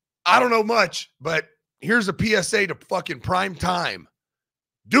 I don't know much, but here's a PSA to fucking prime time.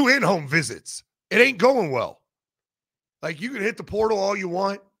 Do in-home visits. It ain't going well. Like, you can hit the portal all you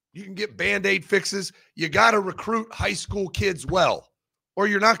want. You can get Band-Aid fixes. You got to recruit high school kids well, or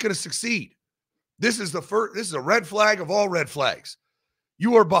you're not going to succeed. This is a red flag of all red flags.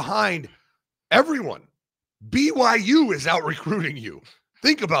 You are behind everyone. BYU is out recruiting you.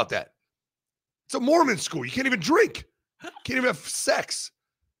 Think about that. It's a Mormon school. You can't even drink. Can't even have sex.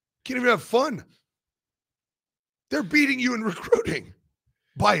 Can't even have fun. They're beating you in recruiting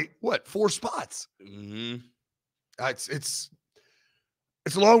by what? 4 spots. Mm-hmm. It's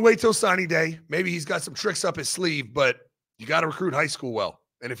a long way till signing day. Maybe he's got some tricks up his sleeve, but you got to recruit high school well.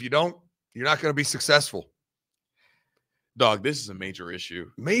 And if you don't, you're not going to be successful. Dog, this is a major issue.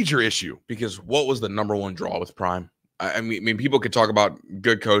 Major issue. Because what was the number one draw with Prime? I mean, people could talk about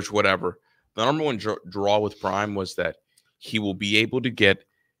good coach, whatever. The number one draw with Prime was that he will be able to get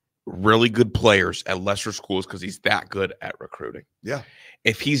really good players at lesser schools because he's that good at recruiting. Yeah.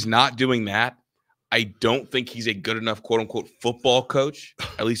 If he's not doing that, I don't think he's a good enough, quote unquote, football coach,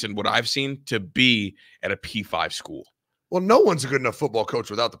 at least in what I've seen, to be at a P5 school. Well, no one's a good enough football coach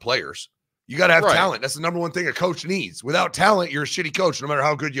without the players. You got to have talent. That's the number one thing a coach needs. Without talent, you're a shitty coach, no matter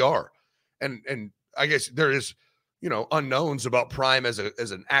how good you are. And I guess there is, unknowns about Prime as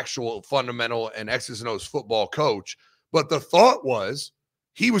an actual fundamental and X's and O's football coach. But the thought was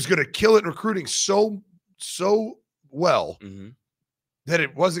he was going to kill it in recruiting so well. Mm-hmm. That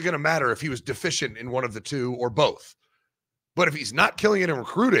it wasn't going to matter if he was deficient in one of the two or both. But if he's not killing it in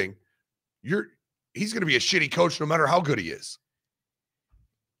recruiting, he's going to be a shitty coach no matter how good he is.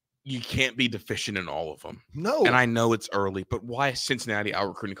 You can't be deficient in all of them. No. And I know it's early, but why is Cincinnati out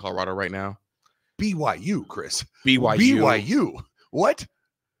recruiting Colorado right now? BYU, Chris. BYU. What?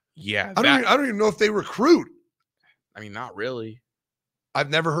 Yeah. I don't even know if they recruit. I mean, not really. I've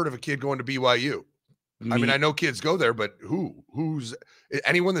never heard of a kid going to BYU. I mean, I know kids go there, but who's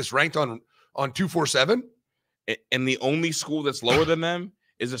anyone that's ranked on 247? And the only school that's lower than them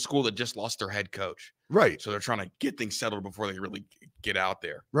is a school that just lost their head coach. Right. So they're trying to get things settled before they really get out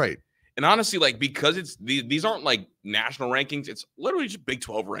there. Right. And honestly, like, because these aren't like national rankings, it's literally just Big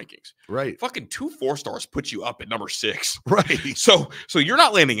 12 rankings. Right. Fucking 2 4-stars put you up at number 6. Right. So you're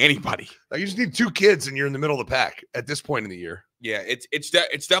not landing anybody. Like, you just need 2 kids and you're in the middle of the pack at this point in the year. Yeah, it's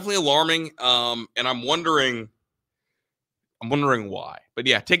definitely alarming. And I'm wondering why. But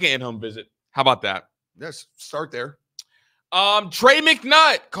yeah, take an in-home visit. How about that? Let's start there. Trey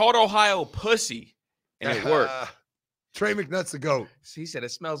McNutt called Ohio pussy, and it worked. Trey McNutt's the GOAT. He said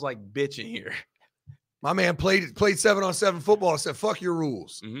it smells like bitch in here. My man played 7-on-7 football and said, fuck your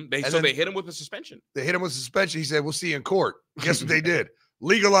rules. Mm-hmm. They hit him with a suspension. They hit him with a suspension. He said, we'll see you in court. Guess what they did?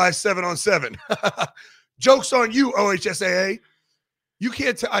 Legalized 7-on-7. Joke's on you, OHSAA. You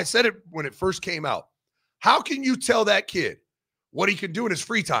can't tell. I said it when it first came out. How can you tell that kid what he can do in his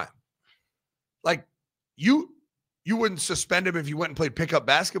free time? Like, You wouldn't suspend him if he went and played pickup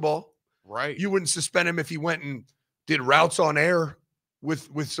basketball. Right. You wouldn't suspend him if he went and did routes on air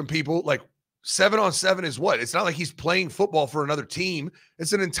with some people. Like 7-on-7 is what? It's not like he's playing football for another team.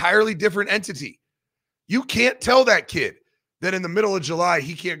 It's an entirely different entity. You can't tell that kid that in the middle of July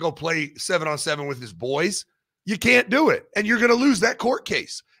he can't go play 7-on-7 with his boys. You can't do it. And you're going to lose that court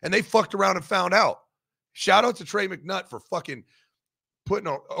case. And they fucked around and found out. Shout out to Trey McNutt for fucking putting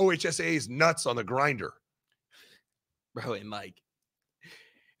OHSAA's nuts on the grinder. Bro, and like,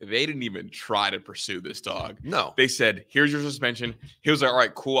 they didn't even try to pursue this dog. No. They said, here's your suspension. He was like, all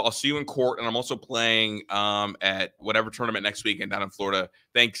right, cool. I'll see you in court. And I'm also playing at whatever tournament next weekend down in Florida.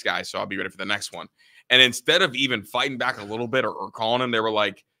 Thanks, guys. So I'll be ready for the next one. And instead of even fighting back a little bit or calling him, they were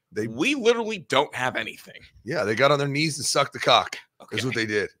like, we literally don't have anything. Yeah, they got on their knees and sucked the cock. Okay. Is what they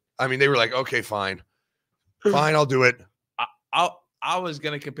did. I mean, they were like, okay, fine. Fine, I'll do it. I was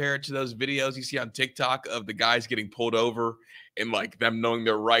going to compare it to those videos you see on TikTok of the guys getting pulled over and like them knowing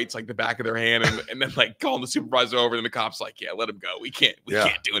their rights, like the back of their hand, and then like calling the supervisor over, and the cop's like, yeah, let him go. We can't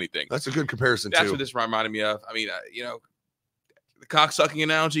do anything. That's a good comparison, That's too. what this reminded me of. I mean, the cock sucking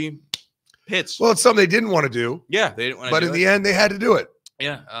analogy hits. Well, it's something they didn't want to do. Yeah, they didn't want to do it. But in the end, they had to do it.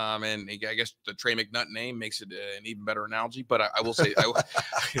 Yeah, and I guess the Trey McNutt name makes it an even better analogy. But I will say,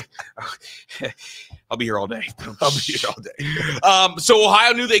 I'll be here all day. I'll be here all day. So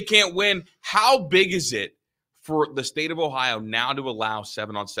Ohio knew they can't win. How big is it for the state of Ohio now to allow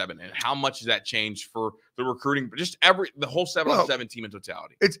 7-on-7, and how much does that change for the recruiting? Just the whole 7-on-7 team in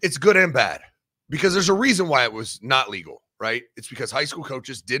totality. It's good and bad, because there's a reason why it was not legal, right? It's because high school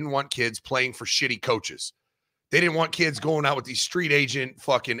coaches didn't want kids playing for shitty coaches. They didn't want kids going out with these street agent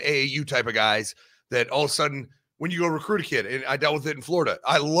fucking AAU type of guys that all of a sudden, when you go recruit a kid, and I dealt with it in Florida,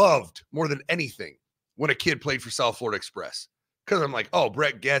 I loved more than anything when a kid played for South Florida Express, because I'm like, oh,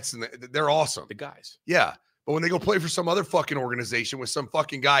 Brett Getz, and they're awesome. The guys. Yeah. But when they go play for some other fucking organization with some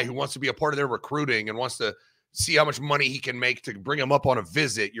fucking guy who wants to be a part of their recruiting and wants to see how much money he can make to bring them up on a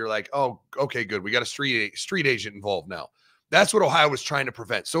visit, you're like, oh, okay, good. We got a street agent involved now. That's what Ohio was trying to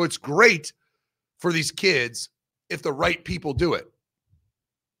prevent. So it's great for these kids if the right people do it.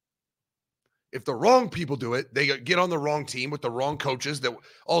 If the wrong people do it, they get on the wrong team with the wrong coaches that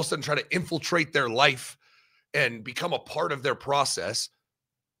all of a sudden try to infiltrate their life and become a part of their process,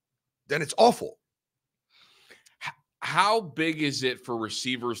 then it's awful. How big is it for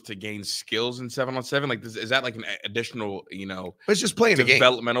receivers to gain skills in 7-on-7? Like, is that like an additional, it's just playing the game.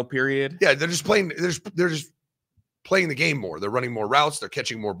 Developmental period? Yeah, they're just playing. They're just playing the game more. They're running more routes. They're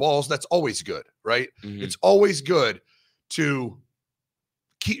catching more balls. That's always good, right? Mm-hmm. It's always good to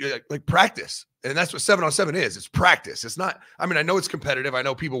keep like practice. And that's what 7-on-7 is. It's practice. It's not, I mean, I know it's competitive. I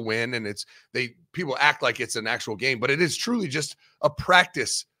know people win and people act like it's an actual game, but it is truly just a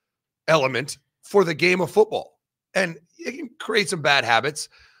practice element for the game of football. And it can create some bad habits,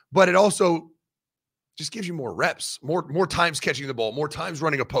 but it also just gives you more reps, more times catching the ball, more times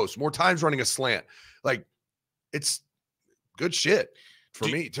running a post, more times running a slant. Like, it's good shit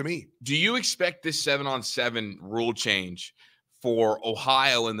to me. Do you expect this 7-on-7 rule change for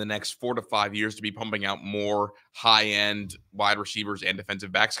Ohio in the next 4 to 5 years to be pumping out more high-end wide receivers and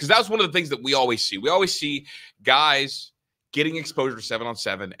defensive backs? Because that's one of the things that we always see. We always see guys getting exposure to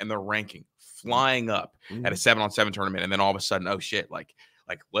 7-on-7 and their ranking flying up at a 7-on-7 tournament, and then all of a sudden, oh shit, like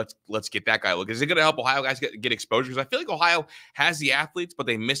let's get that guy. Look, is it going to help Ohio guys get exposure? Because I feel like Ohio has the athletes, but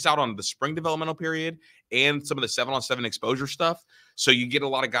they miss out on the spring developmental period and some of the 7-on-7 exposure stuff. So you get a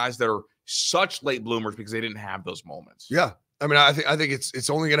lot of guys that are such late bloomers because they didn't have those moments. Yeah, I mean, I think it's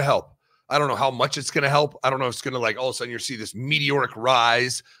only going to help. I don't know how much it's going to help. I don't know if it's going to, like, all of a sudden you see this meteoric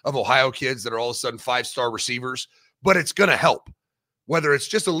rise of Ohio kids that are all of a sudden 5-star receivers, but it's going to help. Whether it's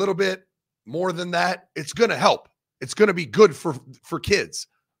just a little bit more than that, it's going to help. It's going to be good for kids.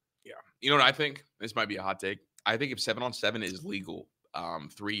 Yeah. You know what I think? This might be a hot take. I think if 7-on-7 is legal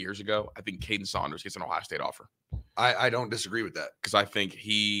 3 years ago, I think Caden Saunders gets an Ohio State offer. I don't disagree with that. Because I think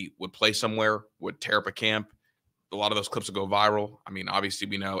he would play somewhere, would tear up a camp. A lot of those clips will go viral. I mean, obviously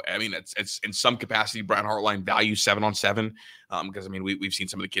we know, I mean, it's in some capacity, Brian Hartline values 7-on-7 because, I mean, we've seen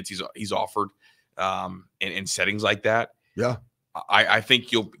some of the kids he's offered in settings like that. Yeah. I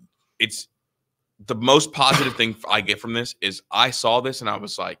think it's the most positive thing I get from this is I saw this and I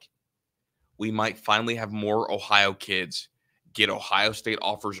was like, we might finally have more Ohio kids get Ohio State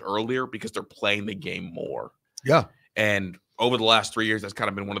offers earlier because they're playing the game more. Yeah. And over the last 3 years, that's kind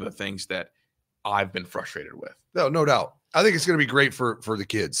of been one of the things that I've been frustrated with. No doubt. I think it's going to be great for the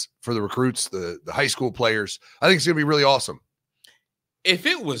kids, for the recruits, the high school players. I think it's going to be really awesome. If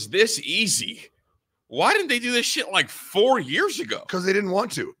it was this easy, Why didn't they do this shit like 4 years ago? Because they didn't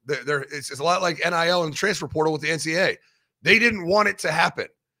want to. It's a lot like NIL and transfer portal with the NCAA. They didn't want it to happen.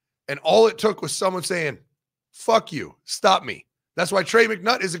 And all it took was someone saying, fuck you, stop me. That's why Trey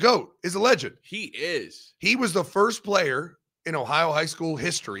McNutt is a GOAT, is a legend. He is. He was the first player in Ohio high school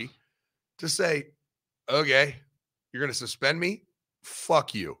history to say, okay, you're going to suspend me?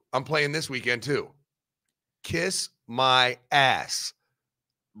 Fuck you. I'm playing this weekend too. Kiss my ass.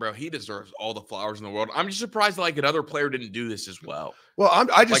 Bro, he deserves all the flowers in the world. I'm just surprised like another player didn't do this as well. Well,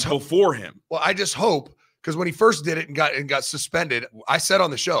 I just like before him. Well, I just hope, because when he first did it and got suspended, I said on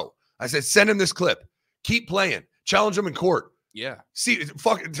the show, I said, send him this clip. Keep playing. Challenge him in court. Yeah. See,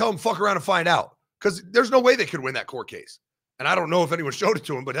 tell him fuck around and find out. Because there's no way they could win that court case. And I don't know if anyone showed it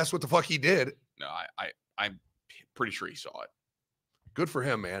to him, but that's what the fuck he did. No, I'm pretty sure he saw it. Good for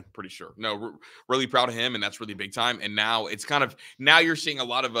him, man. Pretty sure. No, really proud of him, and that's really big time. And now it's kind of you're seeing a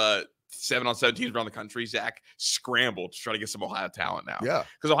lot of 7-on-7 teams around the country, Zach, scramble to try to get some Ohio talent now. Yeah,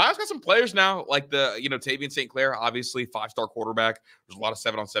 because Ohio's got some players now, like Tavian St. Clair, obviously 5-star quarterback. There's a lot of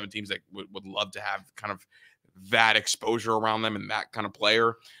 7-on-7 teams that would love to have kind of that exposure around them and that kind of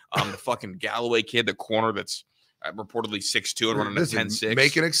player. The fucking Galloway kid, the corner that's reportedly 6'2" and running a 10-6.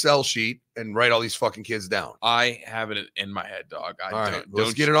 Make an Excel sheet and write all these fucking kids down. I have it in my head, dog. All right,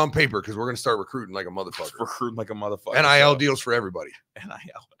 let's get it on paper because we're going to start recruiting like a motherfucker. Recruiting like a motherfucker. NIL deals for everybody.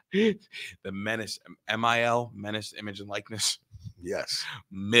 NIL. The menace. MIL, menace, image, and likeness. Yes.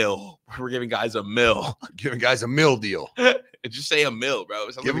 Mill. We're giving guys a mill. Giving guys a mill deal. Just say a mill, bro.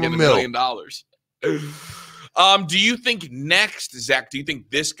 It sounds Give like them $1 million. Do you think next, Zach, do you think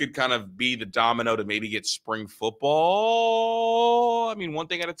this could kind of be the domino to maybe get spring football? I mean, one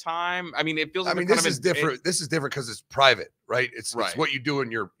thing at a time. I mean, it feels like this is different. This is different because it's private, right? It's what you do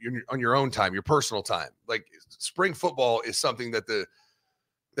on your own time, your personal time. Like spring football is something that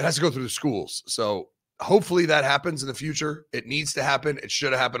has to go through the schools. So hopefully that happens in the future. It needs to happen. It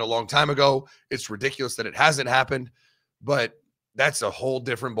should have happened a long time ago. It's ridiculous that it hasn't happened, but that's a whole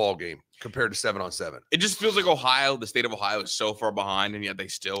different ball game compared to 7-on-7. It just feels like Ohio, the state of Ohio, is so far behind, and yet they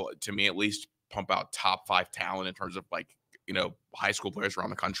still, to me at least, pump out top 5 talent in terms of high school players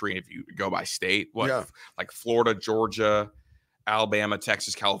around the country. If you go by state, like Florida, Georgia, Alabama,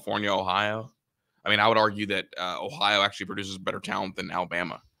 Texas, California, Ohio. I mean, I would argue that Ohio actually produces better talent than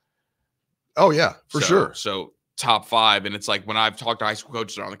Alabama. Oh yeah, for sure. So top 5, and it's like when I've talked to high school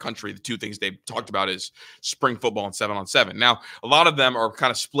coaches around the country, the two things they've talked about is spring football and 7-on-7. Now, a lot of them are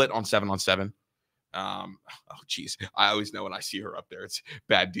kind of split on 7-on-7. Oh geez, I always know when I see her up there, it's a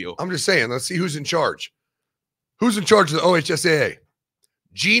bad deal. I'm just saying, let's see who's in charge. Who's in charge of the OHSAA?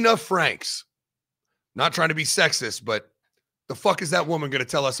 Gina Franks. Not trying to be sexist, but the fuck is that woman going to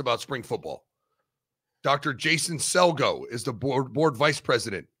tell us about spring football? Dr. Jason Selgo is the board vice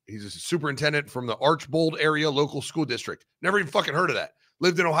president. He's a superintendent from the Archbold area local school district. Never even fucking heard of that.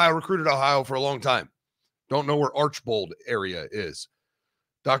 Lived in Ohio, recruited Ohio for a long time. Don't know where Archbold area is.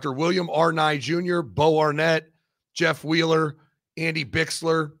 Dr. William R. Nye Jr., Bo Arnett, Jeff Wheeler, Andy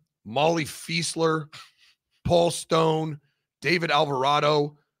Bixler, Molly Fiesler, Paul Stone, David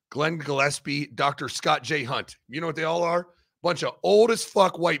Alvarado, Glenn Gillespie, Dr. Scott J. Hunt. You know what they all are? Bunch of old as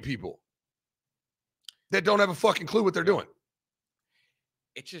fuck white people that don't have a fucking clue what they're doing.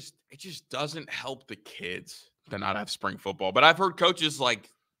 It just doesn't help the kids to not have spring football. But I've heard coaches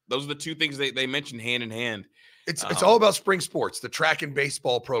those are the two things they mention hand in hand. It's all about spring sports. The track and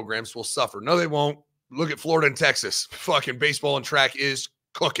baseball programs will suffer. No, they won't. Look at Florida and Texas. Fucking baseball and track is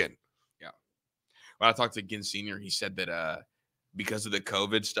cooking. Yeah. When I talked to Ginn Sr., he said that because of the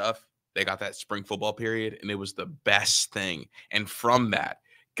COVID stuff, they got that spring football period, and it was the best thing. And from that,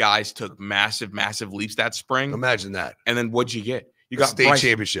 guys took massive, massive leaps that spring. Imagine that. And then what'd you get? You got state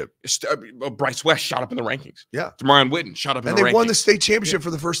championship. Bryce West shot up in the rankings. Yeah. Demarion Witten shot up in the rankings. And they won the state championship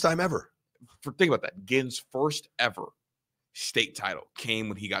for the first time ever. Think about that. Ginn's first ever state title came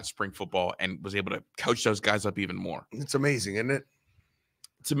when he got spring football and was able to coach those guys up even more. It's amazing, isn't it?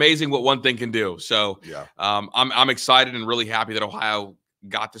 It's amazing what one thing can do. So yeah, I'm excited and really happy that Ohio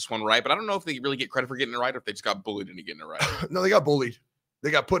got this one right. But I don't know if they really get credit for getting it right or if they just got bullied into getting it right. No, they got bullied.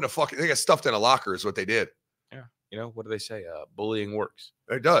 They got they got stuffed in a locker is what they did. Yeah. You know, what do they say? Bullying works.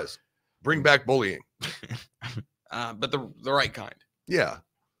 It does. Bring back bullying. But the right kind. Yeah.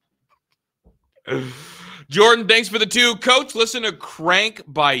 Jordan, thanks for the 2. Coach, listen to Crank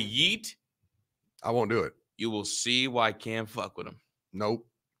by Yeet. I won't do it. You will see why I can't fuck with him. Nope.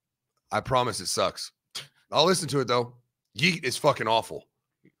 I promise it sucks. I'll listen to it, though. Yeet is fucking awful.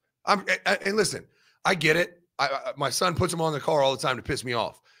 And listen, I get it. My son puts them on the car all the time to piss me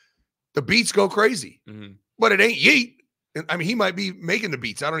off. The beats go crazy. Mm-hmm. But it ain't Yeet. And I mean, he might be making the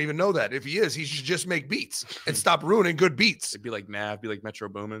beats. I don't even know that. If he is, he should just make beats and stop ruining good beats. It'd be like Nav, be like Metro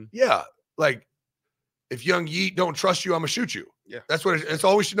Boomin. Yeah. Like, if young Yeet don't trust you, I'm going to shoot you. Yeah. That's what it's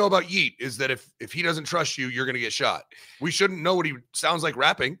all we should know about Yeet is that if he doesn't trust you, you're going to get shot. We shouldn't know what he sounds like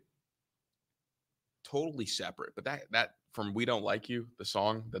rapping. Totally separate. But that from We Don't Like You, the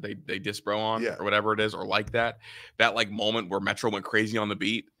song that they diss bro on Yeah. or whatever it is, or like that like moment where Metro went crazy on the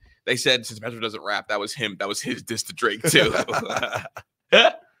beat. They said since Metro doesn't rap, that was him. That was his diss to Drake too.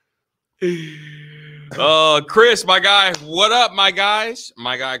 Chris, my guy. What up, my guys?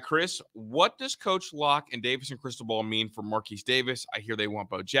 My guy, Chris. What does Coach Locke and Davis and Cristobal mean for Marquise Davis? I hear they want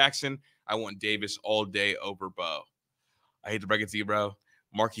Bo Jackson. I want Davis all day over Bo. I hate to break it to you, bro.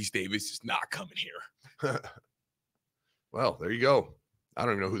 Marquise Davis is not coming here. Well, there you go. I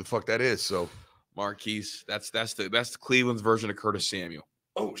don't even know who the fuck that is. So Marquise, that's the Cleveland's version of Curtis Samuel.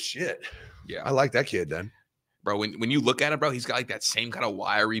 Oh shit. Yeah. I like that kid then. Bro, when you look at him, bro, he's got like that same kind of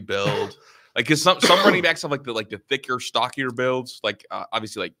wiry build. Like, cause some running backs have like the thicker, stockier builds. Like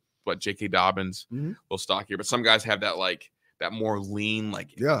obviously like what J.K. Dobbins, a little stockier, but some guys have that like that more lean,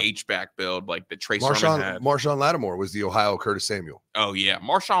 like H-back build, like the Trey Sermon had. Marshawn Lattimore was the Ohio Curtis Samuel. Oh yeah.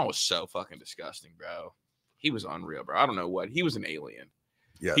 Marshawn was so fucking disgusting, bro. He was unreal, bro. I don't know what. He was an alien.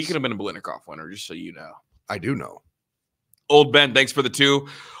 Yes. He could have been a Blitnikoff winner, just so you know. I do know. Old Ben, thanks for the 2.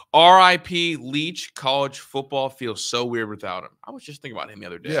 R.I.P. Leach. College football feels so weird without him. I was just thinking about him the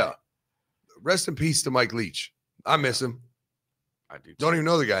other day. Yeah. Rest in peace to Mike Leach. I miss him. I do. Don't even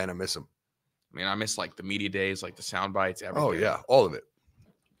know the guy, and I miss him. I mean, I miss like the media days, like the sound bites, everything. Oh, yeah. All of it.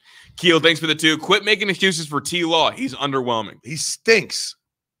 Keel, thanks for the 2. Quit making excuses for TLaw. He's underwhelming. He stinks.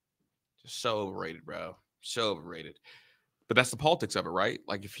 Just so overrated, bro. So overrated. But that's the politics of it, right?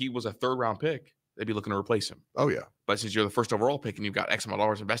 Like if he was a 3rd-round pick, they'd be looking to replace him. Oh, yeah. But since you're the first overall pick and you've got X amount of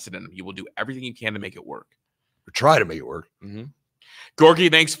dollars invested in him, you will do everything you can to make it work. Or try to make it work. Mm-hmm. Gorky,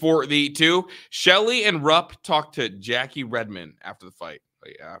 thanks for the 2. Shelly and Rupp talked to Jackie Redmond after the fight.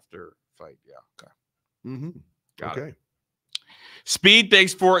 After fight, yeah. Okay. Mm-hmm. Got okay. it. Speed,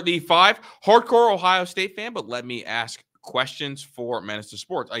 thanks for the 5. Hardcore Ohio State fan, but let me ask questions for Menace to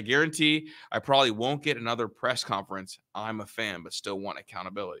Sports. I guarantee I probably won't get another press conference. I'm a fan, but still want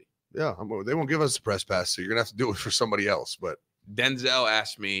accountability. Yeah, they won't give us a press pass, so you're gonna have to do it for somebody else. But Denzel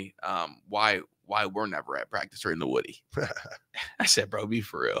asked me why we're never at practice or in the Woody. I said, bro, be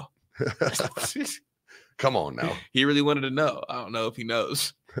for real. Come on now. He really wanted to know. I don't know if he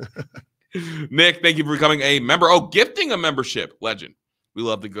knows. Nick, thank you for becoming a member. Oh, gifting a membership. Legend. We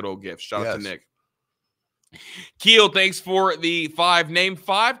love the good old gifts. Shout out to Nick. Keel, thanks for the 5. Name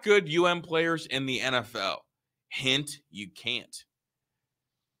 5 good UM players in the NFL. Hint, you can't.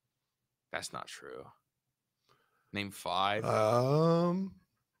 That's not true. Name 5.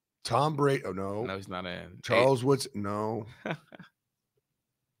 Tom Brady. Oh, no. No, he's not in. Charles Woods. No.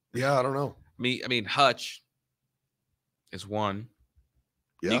 Yeah, I don't know. I mean, Hutch is 1.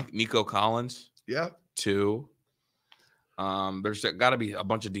 Yeah. Nico Collins. Yeah. 2. There's got to be a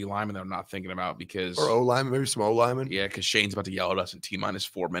bunch of D linemen that I'm not thinking about because or O lineman, maybe some O lineman. Yeah, because Shane's about to yell at us in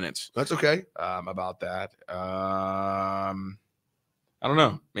T-4 minutes. That's okay. About that. I don't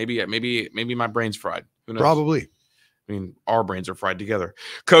know. Maybe my brain's fried. Who knows? Probably. I mean, our brains are fried together.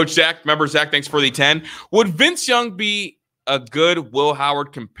 Coach Zach, member Zach, thanks for the 10. Would Vince Young be a good Will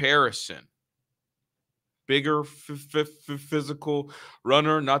Howard comparison? Bigger, physical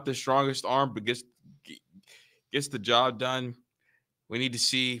runner, not the strongest arm, but gets the job done. We need to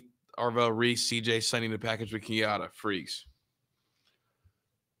see Arvell Reese, CJ signing the package with Kenyatta. Freaks.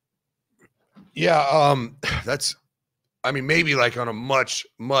 Yeah, that's, I mean, maybe like on a much,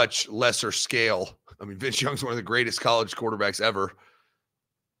 much lesser scale. I mean, Vince Young's one of the greatest college quarterbacks ever.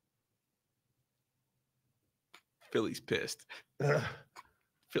 Philly's pissed.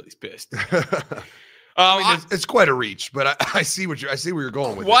 Philly's pissed. I mean, it's quite a reach, but I see where you're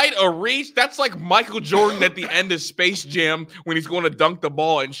going with it. Quite a reach? That's like Michael Jordan at the end of Space Jam when he's going to dunk the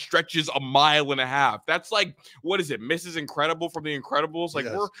ball and stretches a mile and a half. That's like, what is it, Mrs. Incredible from The Incredibles? Like,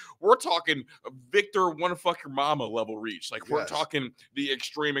 yes. we're talking Victor Wanna Fuck Your Mama level reach. Like, we're talking the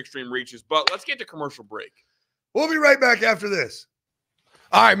extreme reaches. But let's get to commercial break. We'll be right back after this.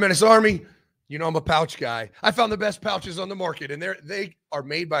 All right, Menace Army. You know I'm a pouch guy. I found the best pouches on the market, and they are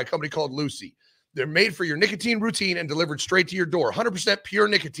made by a company called Lucy. They're made for your nicotine routine and delivered straight to your door. 100% pure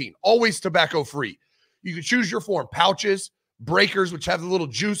nicotine, always tobacco-free. You can choose your form, pouches, breakers, which have the little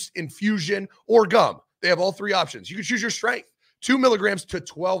juice infusion, or gum. They have all 3 options. You can choose your strength, 2 milligrams to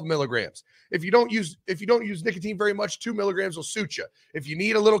 12 milligrams. If you don't use nicotine very much, 2 milligrams will suit you. If you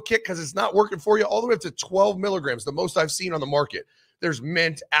need a little kick because it's not working for you, all the way up to 12 milligrams, the most I've seen on the market. There's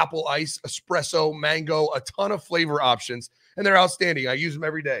mint, apple ice, espresso, mango, a ton of flavor options, and they're outstanding. I use them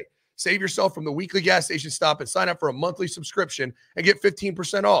every day. Save yourself from the weekly gas station stop and sign up for a monthly subscription and get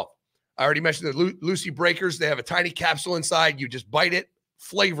 15% off. I already mentioned the Lucy Breakers. They have a tiny capsule inside. You just bite it,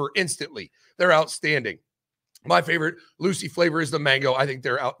 flavor instantly. They're outstanding. My favorite Lucy flavor is the mango. I think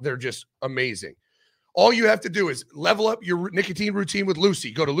they're just amazing. All you have to do is level up your nicotine routine with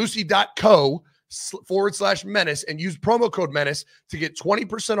Lucy. Go to lucy.co/menace and use promo code menace to get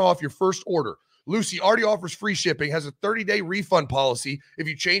 20% off your first order. Lucy already offers free shipping, has a 30-day refund policy if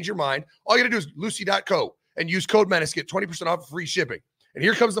you change your mind. All you got to do is lucy.co and use code menace, get 20% off free shipping. And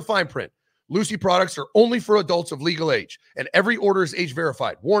here comes the fine print. Lucy products are only for adults of legal age, and every order is age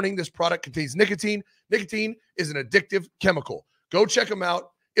verified. Warning, this product contains nicotine. Nicotine is an addictive chemical. Go check them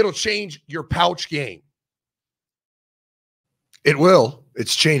out. It'll change your pouch game. It will.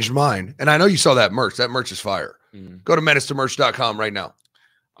 It's changed mine. And I know you saw that merch. That merch is fire. Go to menacetomerch.com right now.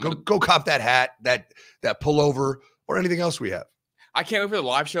 Go cop that hat, that pullover, or anything else we have. I can't wait for the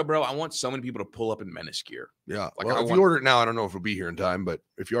live show, bro. I want so many people to pull up in Menace gear. Yeah. Like, well, if you order it now, I don't know if it'll be here in time, but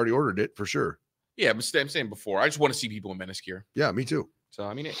if you already ordered it, for sure. Yeah, but I'm saying before, I just want to see people in Menace gear. Yeah, me too. So,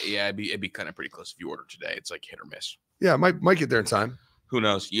 I mean, it'd be kind of pretty close if you order today. It's like hit or miss. Yeah, might get there in time. Who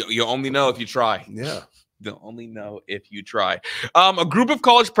knows? You only know if you try. Yeah. You'll only know if you try. A group of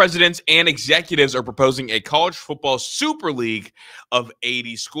college presidents and executives are proposing a college football super league of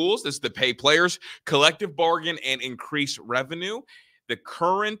 80 schools. This is to pay players, collective bargain, and increase revenue. The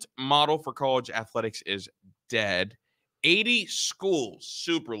current model for college athletics is dead. 80 schools,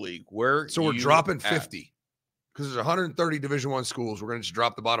 Super League. So we're dropping 50 because there's 130 Division I schools. We're going to just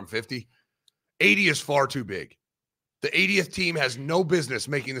drop the bottom 50. 80 is far too big. The 80th team has no business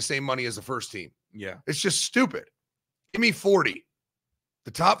making the same money as the first team. Yeah. It's just stupid. Give me 40.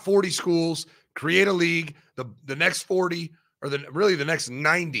 The top 40 schools, create a league. The next 40 or the next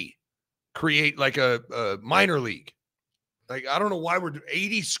 90 create like a minor league. Like, I don't know why we're doing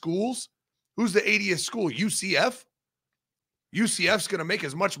 80 schools. Who's the 80th school? UCF? UCF's going to make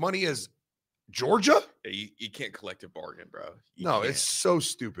as much money as Georgia? Yeah, you can't collective bargain, bro. It's so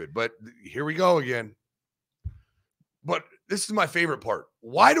stupid. But here we go again. But this is my favorite part.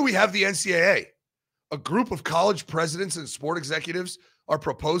 Why do we have the NCAA? A group of college presidents and sport executives are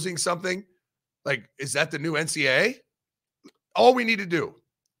proposing something. Like, is that the new NCAA? All we need to do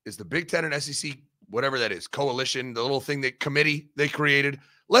is the Big Ten and SEC, whatever that is, coalition, the little thing, that committee they created,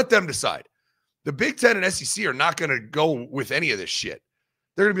 let them decide. The Big Ten and SEC are not going to go with any of this shit.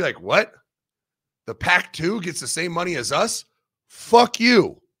 They're going to be like, what? The Pac-2 gets the same money as us? Fuck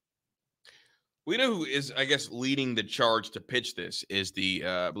you. We know who is, I guess, leading the charge to pitch this is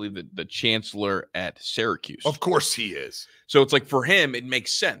I believe the chancellor at Syracuse. Of course he is. So it's like, for him, it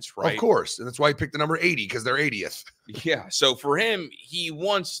makes sense, right? Of course. And that's why he picked the number 80, because they're 80th. Yeah. So for him, he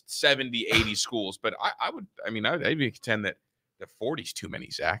wants 70, 80 schools. But I'd be contend that 40 is too many,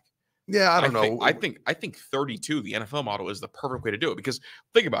 Zach. Yeah, I don't know. I think 32, the NFL model, is the perfect way to do it. Because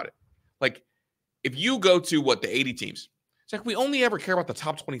think about it. Like, if you go to the 80 teams, it's like we only ever care about the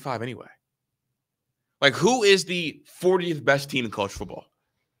top 25 anyway. Like, who is the 40th best team in college football?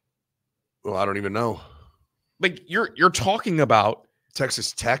 Well, I don't even know. Like, you're talking about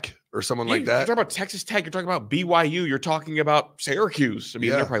Texas Tech or someone like that. You're talking about Texas Tech. You're talking about BYU. You're talking about Syracuse. I mean,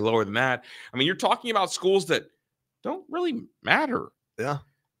 they're probably lower than that. I mean, you're talking about schools that don't really matter. Yeah.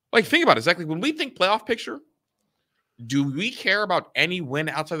 Like, think about it, exactly. When we think playoff picture, do we care about any win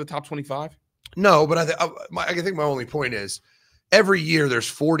outside the top 25? No, but I think my only point is, every year there's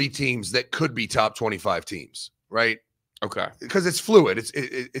 40 teams that could be top 25 teams, right? Okay. Because it's fluid.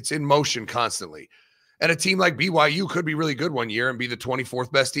 It's in motion constantly. And a team like BYU could be really good one year and be the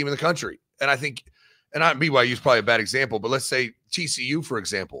 24th best team in the country. And I think, BYU is probably a bad example, but let's say TCU, for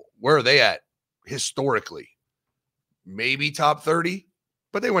example. Where are they at historically? Maybe top 30,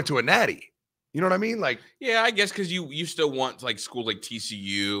 but they went to a natty. You know what I mean? Like, yeah, I guess because you still want like schools like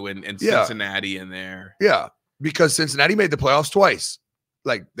TCU and Cincinnati in there. Yeah. Because Cincinnati made the playoffs twice.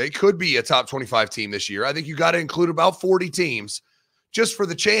 Like, they could be a top 25 team this year. I think you got to include about 40 teams just for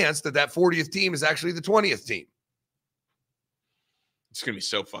the chance that 40th team is actually the 20th team. It's going to be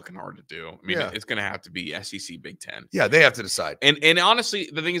so fucking hard to do. I mean, it's going to have to be SEC, Big Ten. Yeah, they have to decide. And honestly,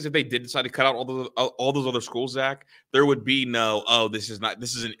 the thing is, if they did decide to cut out all those other schools, Zach, there would be this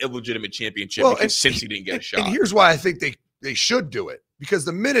is an illegitimate championship because Cincy didn't get a shot. And here's why I think they should do it. Because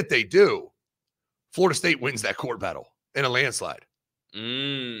the minute they do, Florida State wins that court battle in a landslide.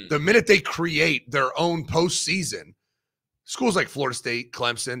 The minute they create their own postseason, schools like Florida State,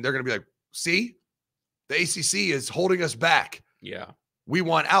 Clemson, they're going to be like, see, the ACC is holding us back. Yeah. We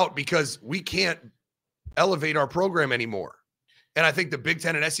want out because we can't elevate our program anymore. And I think the Big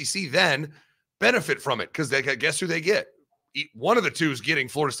Ten and SEC then benefit from it because they guess who they get. One of the two is getting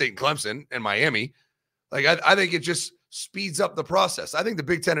Florida State and Clemson and Miami. Like, I think it just speeds up the process. I think the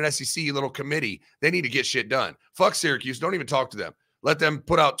Big Ten and SEC little committee, they need to get shit done. Fuck Syracuse. Don't even talk to them. Let them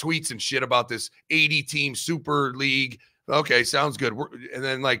put out tweets and shit about this 80-team super league. Okay, sounds good. And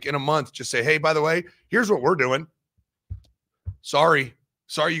then, like, in a month, just say, hey, by the way, here's what we're doing. Sorry,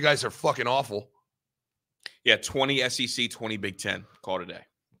 you guys are fucking awful. Yeah, 20 SEC, 20 Big Ten. Call it a day.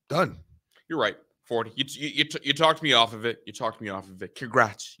 Done. You're right. 40. You talked me off of it.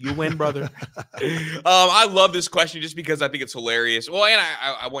 Congrats. You win, brother. I love this question just because I think it's hilarious. Well, and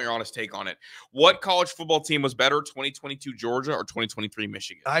I want your honest take on it. What college football team was better, 2022 Georgia or 2023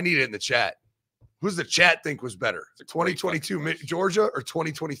 Michigan? I need it in the chat. Who's the chat think was better? 2022 Georgia or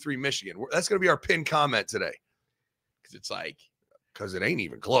 2023 Michigan? That's going to be our pinned comment today. Because it's like. Because it ain't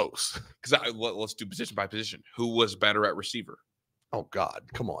even close. Because let's do position by position. Who was better at receiver? Oh, God.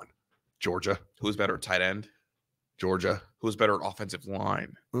 Come on. Georgia. Who was better at tight end? Georgia. Who was better at offensive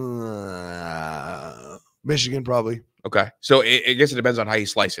line? Michigan, probably. Okay. So I guess it depends on how you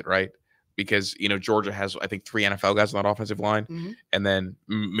slice it, right? Because, Georgia has, I think, 3 NFL guys on that offensive line. Mm-hmm. And then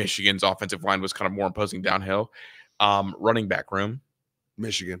Michigan's offensive line was kind of more imposing downhill. Running back room.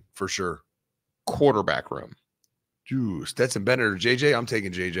 Michigan, for sure. Quarterback room. Stetson Bennett or JJ? I'm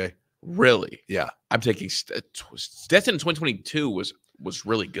taking JJ. Really? Yeah. I'm taking Stetson in 2022 was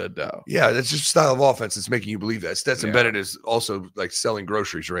really good, though. Yeah, that's just style of offense that's making you believe that. Stetson Bennett is also like selling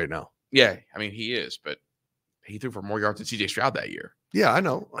groceries right now. Yeah, I mean, he is, but he threw for more yards than CJ Stroud that year. Yeah, I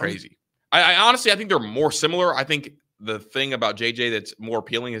know. Crazy. I honestly, I think they're more similar. I think the thing about JJ that's more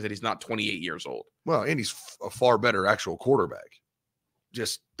appealing is that he's not 28 years old. Well, and he's a far better actual quarterback.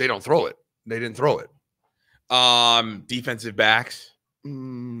 Just, they don't throw it. They didn't throw it. Defensive backs.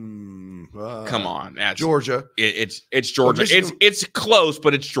 Come on, Georgia. It's Georgia. It's close,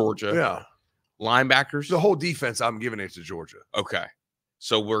 but it's Georgia. Yeah. Linebackers. The whole defense, I'm giving it to Georgia. Okay,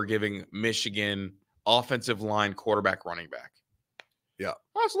 so we're giving Michigan offensive line, quarterback, running back. Yeah,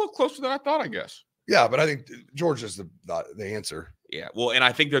 well, it's a little closer than I thought, I guess. Yeah, but I think Georgia's the answer. Yeah, well, and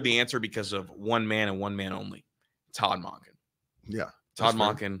I think they're the answer because of one man and one man only, Todd Monken. Yeah, Todd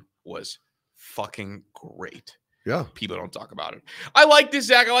Monken was fucking great. Yeah. People don't talk about it. I like this,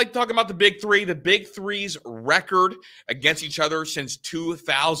 Zach. I like talking about the Big Three. The Big Three's record against each other since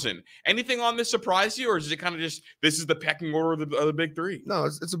 2000. Anything on this surprise you, or is it kind of just this is the pecking order of the Big Three? No,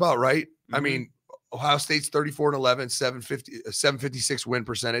 it's about right. Mm-hmm. I mean, Ohio State's 34-11, 756 win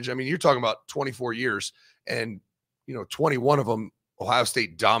percentage. I mean, you're talking about 24 years, and 21 of them Ohio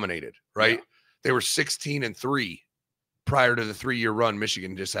State dominated, right? Yeah. They were 16-3 prior to the 3-year run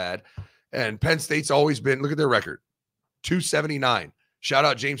Michigan just had. And Penn State's always been, look at their record, 279. Shout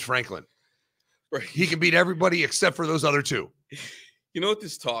out James Franklin. Right. He can beat everybody except for those other two. You know what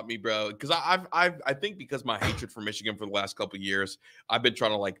this taught me, bro? Because I think because my hatred for Michigan for the last couple of years, I've been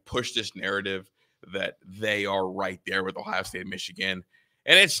trying to push this narrative that they are right there with Ohio State and Michigan,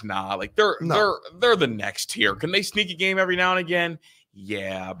 and it's not. They're the next tier. Can they sneak a game every now and again?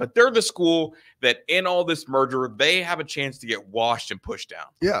 Yeah, but they're the school that in all this merger, they have a chance to get washed and pushed down.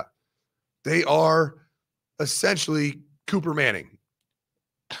 Yeah. They are essentially Cooper Manning.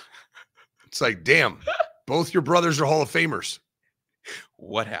 It's like, damn, both your brothers are Hall of Famers.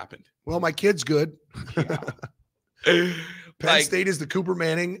 What happened? Well, my kid's good. Yeah. Penn State is the Cooper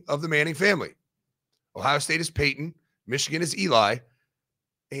Manning of the Manning family. Ohio State is Peyton. Michigan is Eli.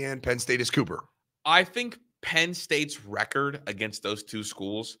 And Penn State is Cooper. I think Penn State's record against those two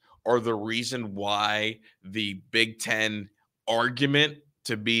schools are the reason why the Big Ten argument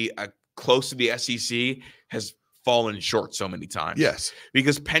to be close to the SEC has fallen short so many times. Yes.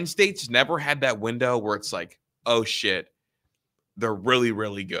 Because Penn State's never had that window where it's like, oh shit, they're really,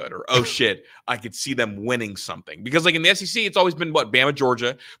 really good. Or, oh shit, I could see them winning something. Because in the SEC, it's always been Bama,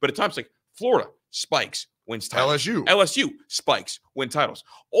 Georgia. But at times Florida spikes, wins titles. LSU spikes, win titles.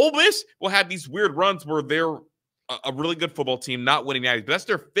 Ole Miss will have these weird runs where they're a really good football team, not winning natties. But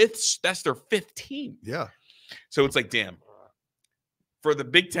that's their fifth team. Yeah. So it's damn. For the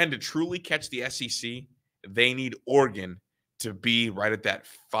Big Ten to truly catch the SEC, they need Oregon to be right at that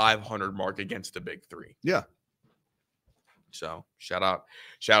 500 mark against the Big Three. Yeah. So shout out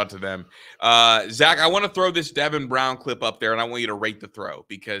to them. Zach, I want to throw this Devin Brown clip up there, and I want you to rate the throw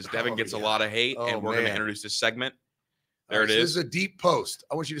because Devin gets a lot of hate, and we're going to introduce this segment. There it is. This is a deep post.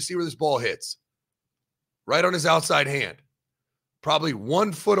 I want you to see where this ball hits. Right on his outside hand. Probably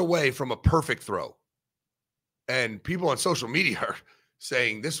 1 foot away from a perfect throw. And people on social media are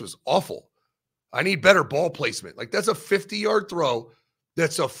saying this was awful. I need better ball placement. Like, that's a 50-yard throw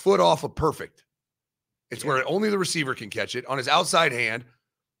that's a foot off of perfect. It's where only the receiver can catch it on his outside hand.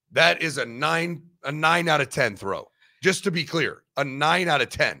 That is a 9 out of 10 throw. Just to be clear, a 9 out of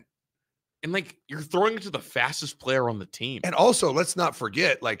 10. And like, you're throwing it to the fastest player on the team. And also, let's not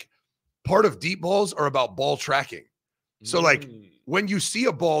forget, like, part of deep balls are about ball tracking. So like when you see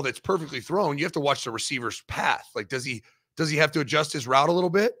a ball that's perfectly thrown, you have to watch the receiver's path. Like, does he have to adjust his route a little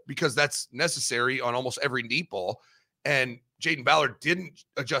bit? Because that's necessary on almost every deep ball. And Jaden Ballard didn't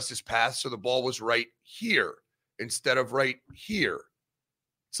adjust his path, so the ball was right here instead of right here.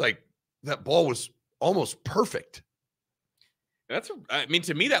 It's like that ball was almost perfect. I mean,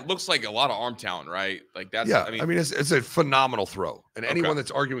 to me, that looks like a lot of arm talent, right? Like, that's, yeah. I mean, it's a phenomenal throw. And anyone that's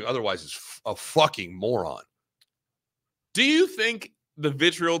arguing otherwise is a fucking moron. Do you think the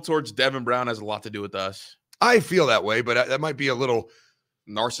vitriol towards Devin Brown has a lot to do with us? I feel that way, but that might be a little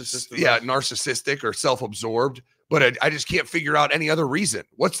narcissistic. Yeah, narcissistic or self-absorbed. But I just can't figure out any other reason.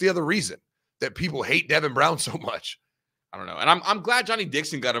 What's the other reason that people hate Devin Brown so much? I don't know. And I'm glad Johnny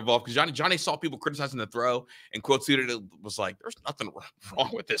Dixon got involved because Johnny saw people criticizing the throw and quote tweeted it was like, there's nothing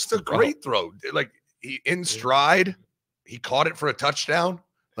wrong with this. It's a great throw. Like, he in stride, he caught it for a touchdown.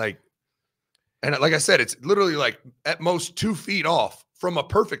 Like, and like I said, it's literally like at most 2 feet off from a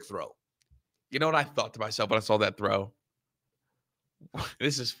perfect throw. You know what I thought to myself when I saw that throw?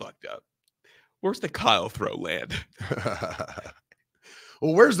 This is fucked up. Where's the Kyle throw land?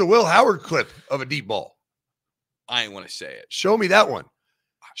 Well, where's the Will Howard clip of a deep ball? I ain't want to say it. Show me that one.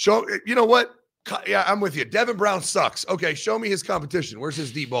 You know what? Yeah, I'm with you. Devin Brown sucks. Okay, show me his competition. Where's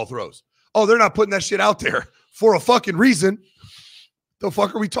his deep ball throws? Oh, they're not putting that shit out there for a fucking reason. The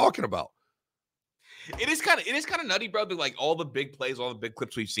fuck are we talking about? It is kind of nutty, bro. That like all the big plays, all the big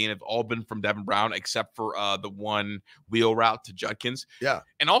clips we've seen have all been from Devin Brown, except for the one wheel route to Judkins. Yeah,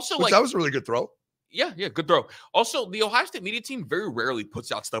 and also like that was a really good throw. Yeah, good throw. Also, the Ohio State media team very rarely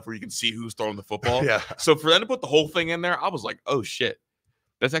puts out stuff where you can see who's throwing the football. Yeah. So for them to put the whole thing in there, I was like, oh shit,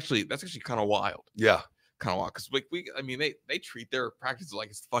 that's actually kind of wild. Yeah, kind of wild because I mean they treat their practices like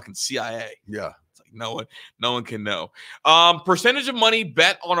it's the fucking CIA. Yeah, it's like no one can know. Percentage of money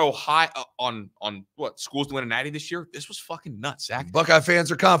bet on Ohio on what schools to win a natty this year. This was fucking nuts, Zach. Buckeye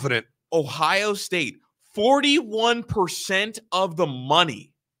fans are confident. Ohio State, 41% of the money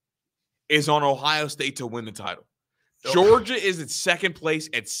is on Ohio State to win the title. Georgia is at second place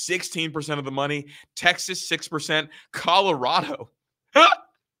at 16% of the money. Texas, 6%. Colorado,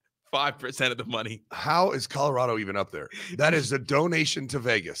 5% of the money. How is Colorado even up there? That is a donation to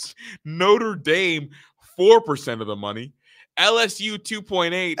Vegas. Notre Dame, 4% of the money. LSU,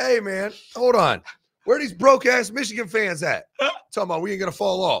 2.8. Hey, man, hold on. Where are these broke-ass Michigan fans at? Talking about we ain't going to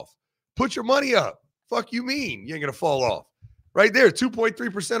fall off. Put your money up. Fuck you mean you ain't going to fall off. Right there,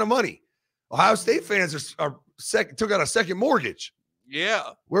 2.3% of money. Ohio State fans are took out a second mortgage.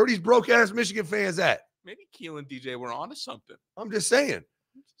 Yeah. Where are these broke-ass Michigan fans at? Maybe Keel and DJ were onto something. I'm just saying.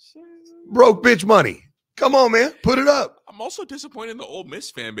 Broke bitch money. Come on, man. Put it up. I'm also disappointed in the Ole Miss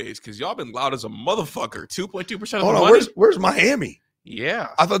fan base because y'all been loud as a motherfucker. 2.2% of the Hold on, money. where's Miami? Yeah.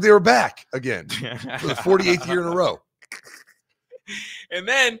 I thought they were back again for the 48th year in a row. And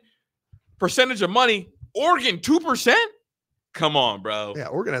then percentage of money, Oregon, 2%? Come on, bro. Yeah,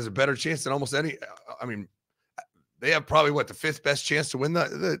 Oregon has a better chance than almost any. I mean, they have probably the 5th best chance to win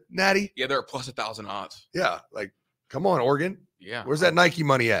the natty. Yeah, they're at plus 1,000 odds. Yeah, like, come on, Oregon. Yeah. Where's that Nike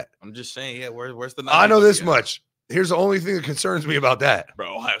money at? I'm just saying, yeah, where's the Nike I know money this at? much. Here's the only thing that concerns me about that.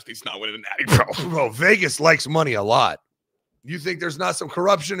 Bro, Ohio State's not winning the natty, bro. Bro, Vegas likes money a lot. You think there's not some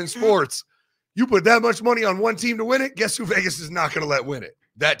corruption in sports? You put that much money on one team to win it, guess who Vegas is not going to let win it?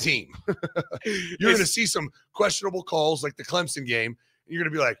 That team. You're going to see some questionable calls like the Clemson game. And you're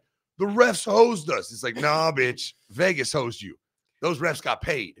going to be like, the refs hosed us. It's like, nah, bitch. Vegas hosed you. Those refs got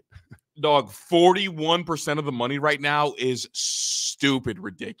paid. Dog, 41% of the money right now is stupid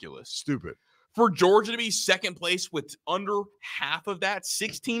ridiculous. Stupid. For Georgia to be second place with under half of that,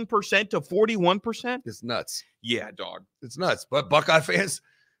 16% to 41%. It's nuts. Yeah, dog. It's nuts. But Buckeye fans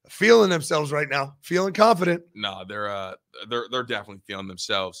feeling themselves right now, feeling confident. No, they're definitely feeling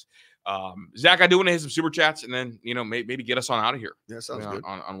themselves. Zach, I do want to hit some super chats and then, maybe get us on out of here. Yeah, sounds good.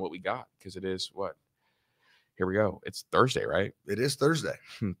 On what we got, because it is what? Here we go. It's Thursday, right? It is Thursday.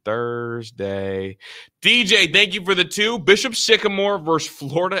 Thursday. DJ, thank you for the 2. Bishop Sycamore versus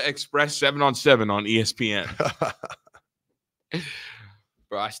Florida Express 7-on-7 on ESPN.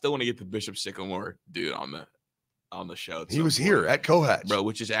 Bro, I still want to get the Bishop Sycamore dude on the show. He was here at Cohatch, bro,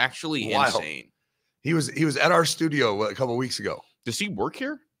 which is actually wild. insane. He was at our studio a couple weeks ago. Does he work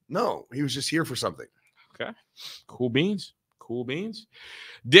here? No, he was just here for something. Okay. Cool beans. Cool beans.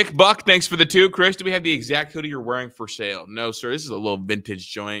 Dick Buck, thanks for the 2. Chris, do we have the exact hoodie you're wearing for sale? No, sir. This is a little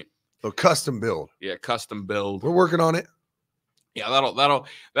vintage joint. A custom build. Yeah, custom build. We're working on it. Yeah,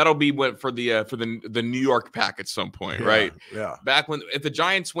 that'll be what for the New York pack at some point, right? Yeah. Back when if the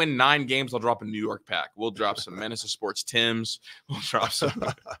Giants win 9 games, I'll drop a New York pack. We'll drop some Menace of Sports Tims. We'll drop some.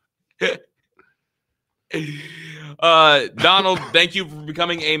 Donald, thank you for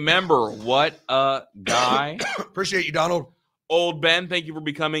becoming a member. What a guy. Appreciate you, Donald. Old Ben, thank you for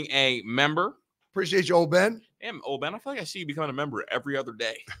becoming a member. Appreciate you, old Ben. Damn, old Ben, I feel like I see you becoming a member every other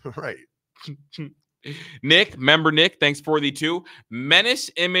day. Right. Nick, member Nick, thanks for the 2. Menace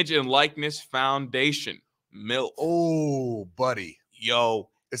Image and Likeness Foundation. MILF. Oh, buddy. Yo.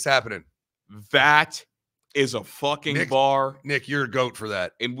 It's happening. That is a fucking bar. Nick, you're a goat for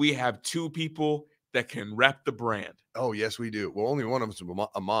that. And we have 2 people that can rep the brand. Oh, yes, we do. Well, only one of them's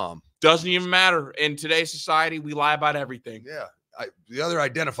a mom. Doesn't even matter. In today's society, we lie about everything. Yeah. The other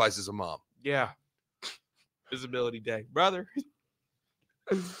identifies as a mom. Yeah. Visibility Day. Brother.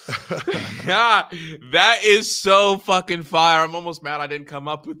 Yeah, that is so fucking fire. I'm almost mad I didn't come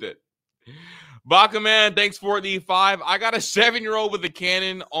up with it. Baka man, thanks for the 5. I got a 7-year-old with a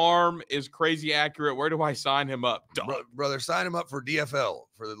cannon arm. Is crazy accurate. Where do I sign him up? Brother, sign him up for DFL,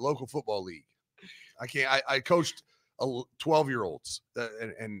 for the local football league. I coached 12-year-olds,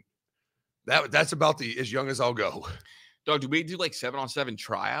 and that's about as young as I'll go. Dog, do we do like 7-on-7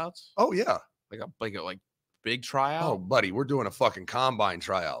 tryouts? Oh yeah, like a big tryout? Oh, buddy, we're doing a fucking combine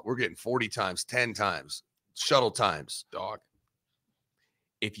tryout. We're getting 40 times, 10 times, shuttle times. Dog,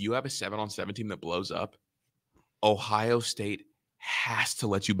 if you have a 7-on-7 team that blows up, Ohio State has to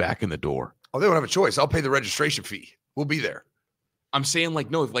let you back in the door. Oh, they don't have a choice. I'll pay the registration fee. We'll be there. I'm saying, like,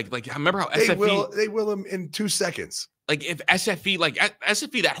 no, like I remember how they SFE will them in 2 seconds. Like if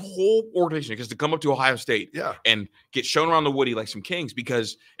SFE, that whole organization gets to come up to Ohio State, yeah, and get shown around the Woody like some kings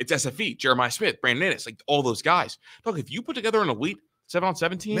because it's SFE, Jeremiah Smith, Brandon Ennis, like all those guys. Look, if you put together an elite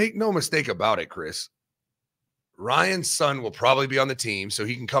 7-on-7 team, make no mistake about it, Chris. Ryan's son will probably be on the team, so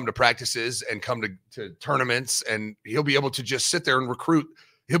he can come to practices and come to tournaments, and he'll be able to just sit there and recruit.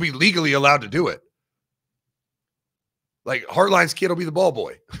 He'll be legally allowed to do it. Like Hartline's kid will be the ball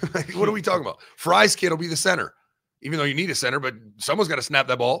boy. What are we talking about? Fry's kid will be the center. Even though you need a center, but someone's got to snap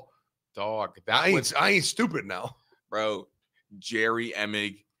that ball. Dog, I ain't stupid now. Bro, Jerry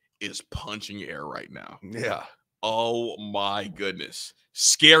Emig is punching air right now. Yeah. Oh, my goodness.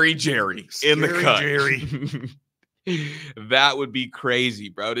 Scary Jerry in the cut. Jerry. That would be crazy,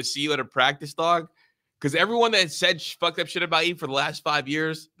 bro, to see you at a practice, dog. Because everyone that said fucked up shit about you for the last 5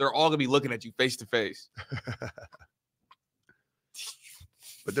 years, they're all going to be looking at you face to face.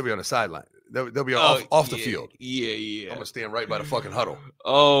 But they'll be on the sideline. They'll be off the field. Yeah. I'm going to stand right by the fucking huddle.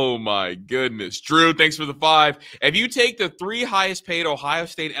 Oh, my goodness. Drew, thanks for the 5. If you take the 3 highest paid Ohio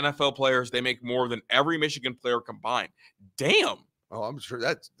State NFL players, they make more than every Michigan player combined. Damn. Oh, I'm sure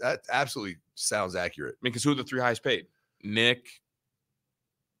that absolutely sounds accurate. I mean, because who are the 3 highest paid? Nick,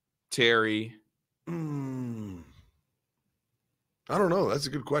 Terry. I don't know. That's a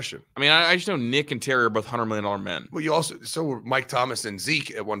good question. I mean, I just know Nick and Terry are both $100 million men. Well, you also were Mike Thomas and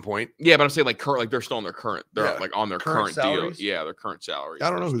Zeke at one point. Yeah, but I'm saying like they're still on their current. They're like on their current salaries? deal. Yeah, their current salaries. I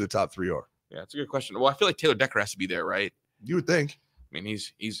don't know who the top 3 are. Yeah, it's a good question. Well, I feel like Taylor Decker has to be there, right? You would think. I mean,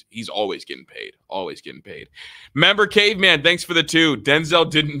 he's always getting paid. Always getting paid. Member Caveman, thanks for the 2. Denzel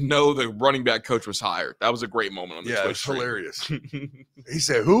didn't know the running back coach was hired. That was a great moment on the Twitch it's stream. Hilarious. He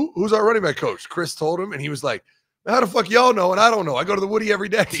said, "Who's our running back coach?" Chris told him, and he was like, "How the fuck y'all know? And I don't know. I go to the Woody every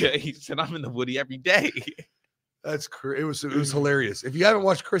day." Yeah, he said, "I'm in the Woody every day." That's it was hilarious. If you haven't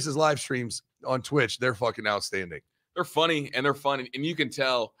watched Chris's live streams on Twitch, they're fucking outstanding. They're funny and they're fun, and you can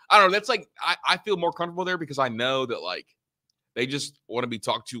tell. I don't know. That's like I feel more comfortable there because I know that like they just want to be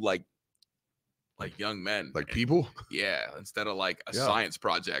talked to like young men, like people. Yeah, instead of like a science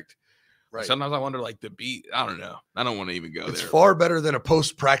project. Right. Sometimes I wonder, like, the beat. I don't know. I don't want to even go there. It's far better than a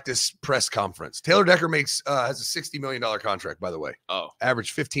post-practice press conference. Taylor Decker has a $60 million contract, by the way. Oh,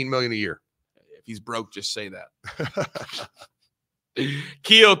 average $15 million a year. If he's broke, just say that.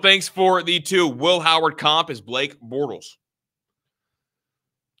 Keo, thanks for the 2. Will Howard comp is Blake Bortles.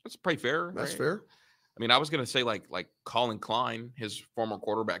 That's pretty fair. That's right? fair. I mean, I was gonna say like Colin Klein, his former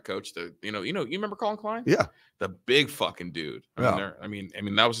quarterback coach. You remember Colin Klein? Yeah, the big fucking dude. I mean,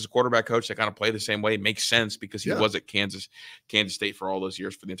 that was his quarterback coach. They kind of play the same way. It makes sense because he was at Kansas State for all those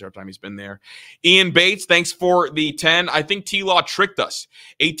years for the entire time he's been there. Ian Bates, thanks for the 10. I think TLaw tricked us.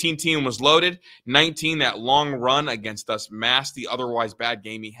 18 team was loaded. 19 that long run against us masked the otherwise bad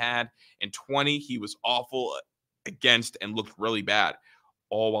game he had. And 20 he was awful against and looked really bad,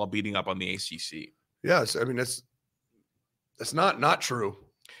 all while beating up on the ACC. Yes, I mean That's not true.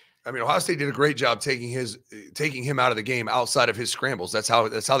 I mean, Ohio State did a great job taking him out of the game outside of his scrambles. That's how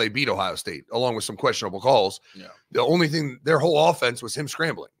they beat Ohio State, along with some questionable calls. Yeah. The only thing, their whole offense was him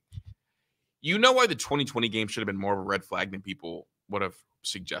scrambling. You know why the 2020 game should have been more of a red flag than people would have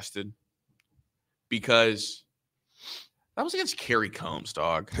suggested? Because that was against Kerry Combs,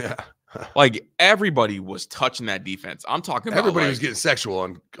 dog. Yeah. Like, everybody was touching that defense. I'm talking about everybody was getting sexual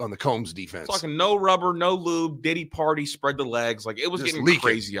on the Combs defense. Talking no rubber, no lube, Diddy party, spread the legs. Like, it was Just getting leaking.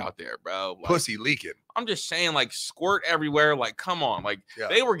 crazy out there, bro. Like, Pussy leaking. I'm just saying, like, squirt everywhere. Like, come on. Like, Yeah.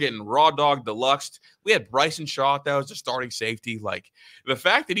 They were getting raw dog deluxe. We had Bryson Shaw. That was the starting safety. Like, the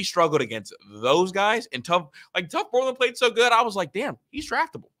fact that he struggled against those guys and Tough Borland played so good, I was like, damn, he's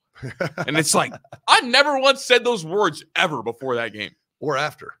draftable. And it's like, I never once said those words ever before that game. Or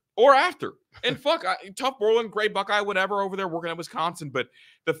after. And fuck, Tough Borland, great Buckeye, whatever, over there working at Wisconsin. But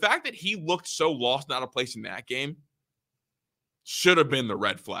the fact that he looked so lost and out of place in that game should have been the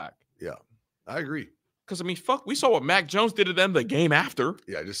red flag. Yeah, I agree. Because, I mean, fuck, we saw what Mac Jones did to them the game after.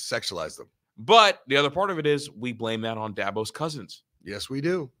 Yeah, just sexualized them. But the other part of it is we blame that on Dabo's cousins. Yes, we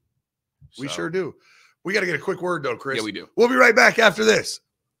do. We sure do. We got to get a quick word, though, Chris. Yeah, we do. We'll be right back after this.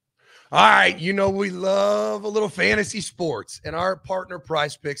 All right, you know we love a little fantasy sports, and our partner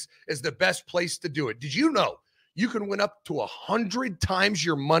Prize Picks is the best place to do it. Did you know you can win up to 100 times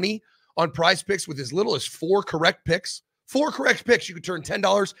your money on Prize Picks with as little as 4 correct picks? 4 correct picks, you could turn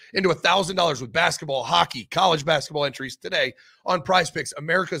 $10 into $1,000 with basketball, hockey, college basketball entries today on Prize Picks,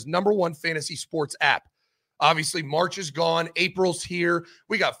 America's #1 fantasy sports app. Obviously, March is gone. April's here.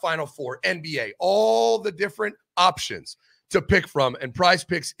 We got Final Four, NBA, all the different options to pick from, and Prize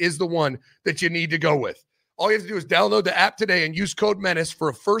Picks is the one that you need to go with. All you have to do is download the app today and use code MENACE for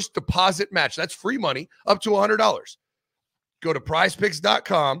a first deposit match. That's free money up to $100. Go to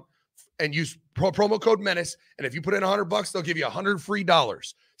prizepicks.com and use promo code MENACE, and if you put in $100, they'll give you $100 free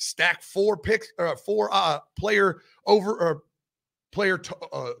dollars. Stack 4 picks or 4 player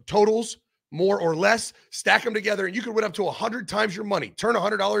totals, more or less. Stack them together, and you can win up to 100 times your money. Turn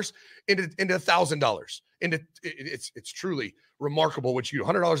 $100 into $1,000. It's truly remarkable what you do.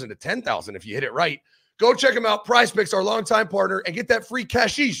 $100 into $10,000 if you hit it right. Go check them out. Prize Picks, our longtime partner, and get that free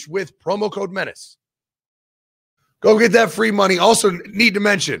cashish with promo code MENACE. Go get that free money. Also need to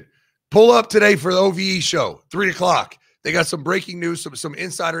mention, pull up today for the OVE show, 3 o'clock. They got some breaking news, some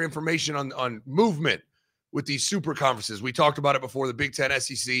insider information on movement with these super conferences. We talked about it before, the Big Ten,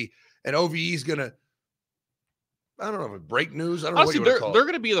 SEC, and OVE is going to, I don't know, break news. I don't know what you want to call it. They're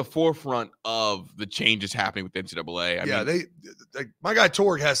going to be at the forefront of the changes happening with the NCAA. I mean, my guy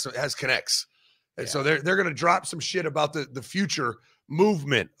Torg has connects. And so they're going to drop some shit about the future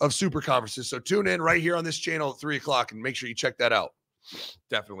movement of super conferences. So tune in right here on this channel at 3 o'clock and make sure you check that out.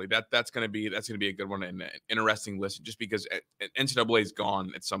 Definitely. That's going to be a good one and an interesting listen, just because NCAA is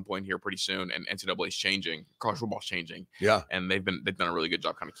gone at some point here pretty soon, and NCAA is changing. College football's changing. Yeah. And they've done a really good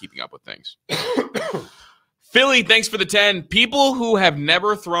job kind of keeping up with things. Philly, thanks for the 10. People who have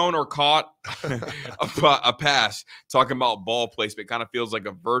never thrown or caught a pass talking about ball placement kind of feels like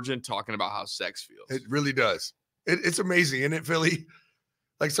a virgin talking about how sex feels. It really does. It's amazing, isn't it, Philly?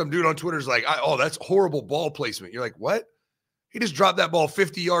 Like some dude on Twitter is like, oh, that's horrible ball placement. You're like, what? He just dropped that ball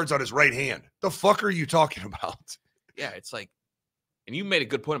 50 yards on his right hand. The fuck are you talking about? Yeah, it's like, and you made a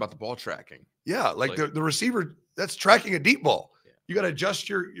good point about the ball tracking. Yeah, like the receiver, that's tracking a deep ball. Yeah. You got to adjust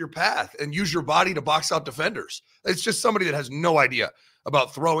your path and use your body to box out defenders. It's just somebody that has no idea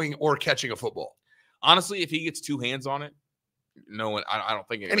about throwing or catching a football. Honestly, if he gets 2 hands on it, no one, I don't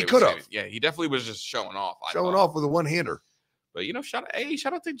think. And he could have. Yeah, he definitely was just showing off. Showing off with a one-hander. But, shout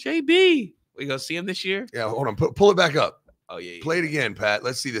out to JB. We going to see him this year? Yeah, hold on. Pull it back up. Oh, yeah. Play it again, Pat.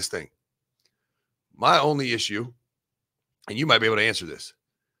 Let's see this thing. My only issue, and you might be able to answer this,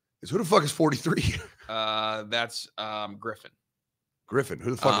 is who the fuck is 43? That's Griffin. Griffin.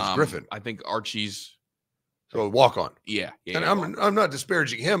 Who the fuck is Griffin? I think Archie's. So walk on. Yeah. And I'm not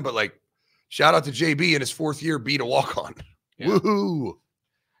disparaging him, but like, shout out to JB in his 4th year beat a walk on. Yeah. Woohoo.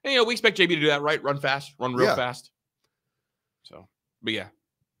 And, we expect JB to do that, right? Run fast, run real fast. So, but yeah,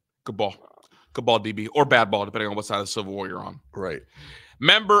 good ball. Good ball, DB, or bad ball, depending on what side of the Civil War you're on. Right.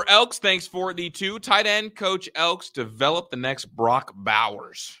 Member Elks, thanks for the 2. Tight end coach Elks, develop the next Brock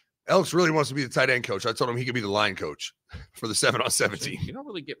Bowers. Elks really wants to be the tight end coach. I told him he could be the line coach for the 7-on-7 team. You don't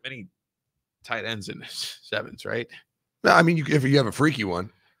really get many tight ends in sevens, right? No, I mean, if you have a freaky one.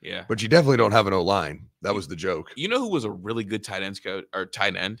 Yeah. But you definitely don't have an O-line. That was the joke. You know who was a really good tight end coach or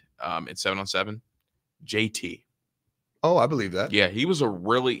tight end in 7-on-7? JT. Oh, I believe that. Yeah, he was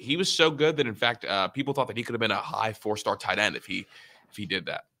so good that in fact people thought that he could have been a high 4-star tight end if he did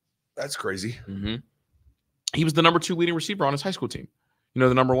that. That's crazy. Mm-hmm. He was the number 2 leading receiver on his high school team. You know who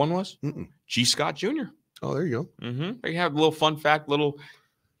the number 1 was? G. Scott Jr. Oh, there you go. They have a little fun fact, little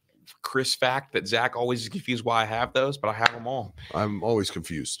Chris fact that Zach always is confused why I have those, but I have them all. I'm always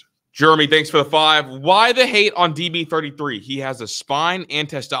confused. Jeremy, thanks for the 5. Why the hate on DB33? He has a spine and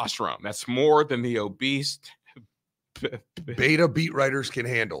testosterone. That's more than the obese beta beat writers can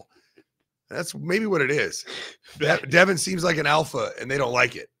handle. That's maybe what it is. Devin seems like an alpha, and they don't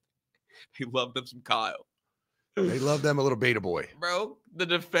like it. They love them some Kyle. They love them a little beta boy. Bro, the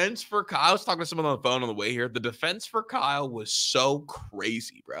defense for Kyle, I was talking to someone on the phone on the way here. The defense for Kyle was so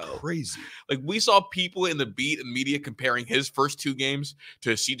crazy, bro. Crazy. Like, we saw people in the beat and media comparing his first 2 games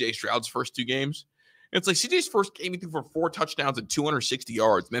to CJ Stroud's first 2 games. And it's like CJ's first game, he threw for 4 touchdowns and 260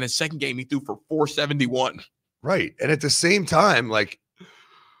 yards. And then his second game, he threw for 471. Right. And at the same time, like,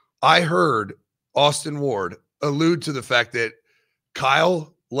 I heard Austin Ward allude to the fact that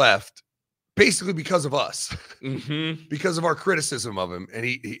Kyle left basically because of us, because of our criticism of him. And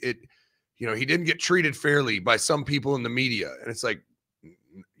he didn't get treated fairly by some people in the media. And it's like,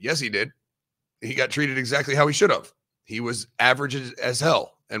 yes, he did. He got treated exactly how he should have. He was average as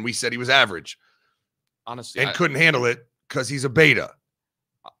hell. And we said he was average. Honestly. And couldn't handle it because he's a beta.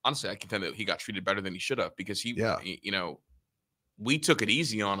 Honestly, I contend that he got treated better than he should have because we took it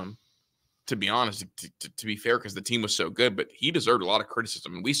easy on him. To be honest, to be fair, because the team was so good, but he deserved a lot of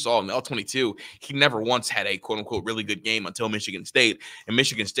criticism. And we saw in the L22, he never once had a quote unquote really good game until Michigan State. And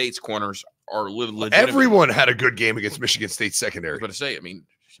Michigan State's corners are legitimate. Everyone had a good game against Michigan State secondary. I was about to say,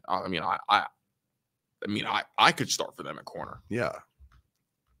 I could start for them at corner. Yeah.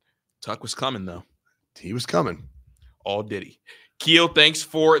 Tuck was coming though. He was coming. All did he. Keel, thanks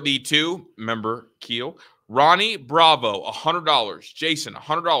for the 2. Remember, Keel. Ronnie Bravo, $100. Jason,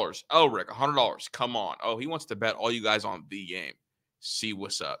 $100. Elric, $100. Come on. Oh, he wants to bet all you guys on the game. See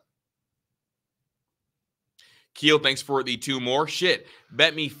what's up. Keel, thanks for the 2 more. Shit,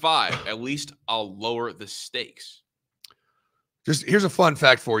 bet me 5. At least I'll lower the stakes. Just here's a fun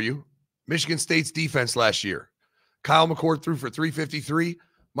fact for you. Michigan State's defense last year. Kyle McCord threw for 353.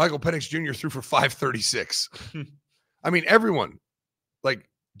 Michael Penix Jr. threw for 536. I mean, everyone, like,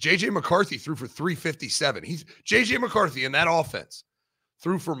 J.J. McCarthy threw for 357. J.J. McCarthy in that offense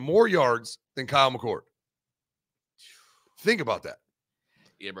threw for more yards than Kyle McCord. Think about that.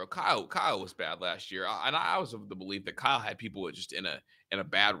 Yeah, bro. Kyle was bad last year. I was of the belief that Kyle had people just in a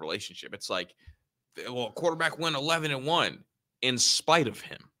bad relationship. It's like, well, quarterback went 11-1 in spite of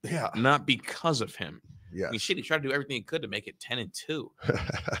him. Yeah. Not because of him. Yeah. I mean, shit, he tried to do everything he could to make it 10-2.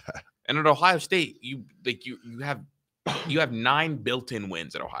 And at Ohio State, you have 9 built-in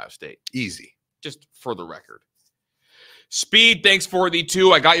wins at Ohio State. Easy. Just for the record. Speed, thanks for the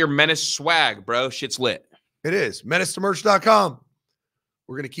 2. I got your Menace swag, bro. Shit's lit. It is. MenaceToMerch.com.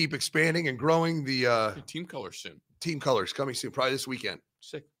 We're going to keep expanding and growing the team colors soon. Team colors coming soon, probably this weekend.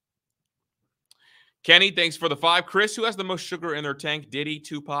 Sick. Kenny, thanks for the 5. Chris, who has the most sugar in their tank? Diddy,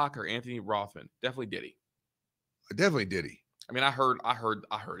 Tupac, or Anthony Rothman? Definitely Diddy. Definitely Diddy. I mean, I heard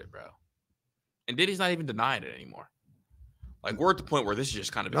it, bro. And Diddy's not even denying it anymore. Like, we're at the point where this is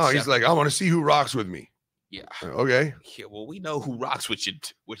just kind of no. He's like, I want to see who rocks with me. Yeah. Okay. Yeah. Well, we know who rocks with you.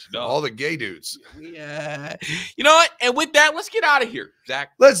 All the gay dudes. Yeah. You know what? And with that, let's get out of here,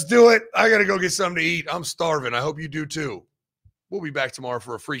 Zach. Let's do it. I got to go get something to eat. I'm starving. I hope you do too. We'll be back tomorrow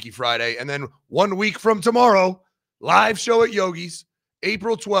for a Freaky Friday. And then 1 week from tomorrow, live show at Yogi's,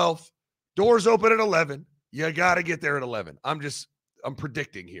 April 12th. Doors open at 11. You got to get there at 11. I'm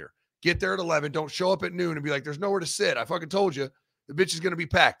predicting here. Get there at 11. Don't show up at noon and be like, there's nowhere to sit. I fucking told you. The bitch is going to be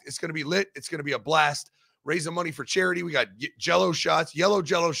packed. It's going to be lit. It's going to be a blast. Raising money for charity. We got Jello shots, yellow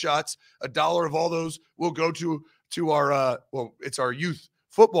Jello shots. $1 of all those will go to our, it's our youth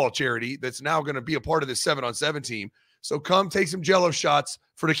football charity that's now going to be a part of this 7-on-7 team. So come take some Jello shots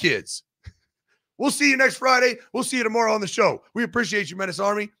for the kids. We'll see you next Friday. We'll see you tomorrow on the show. We appreciate you, Menace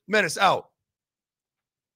Army. Menace out.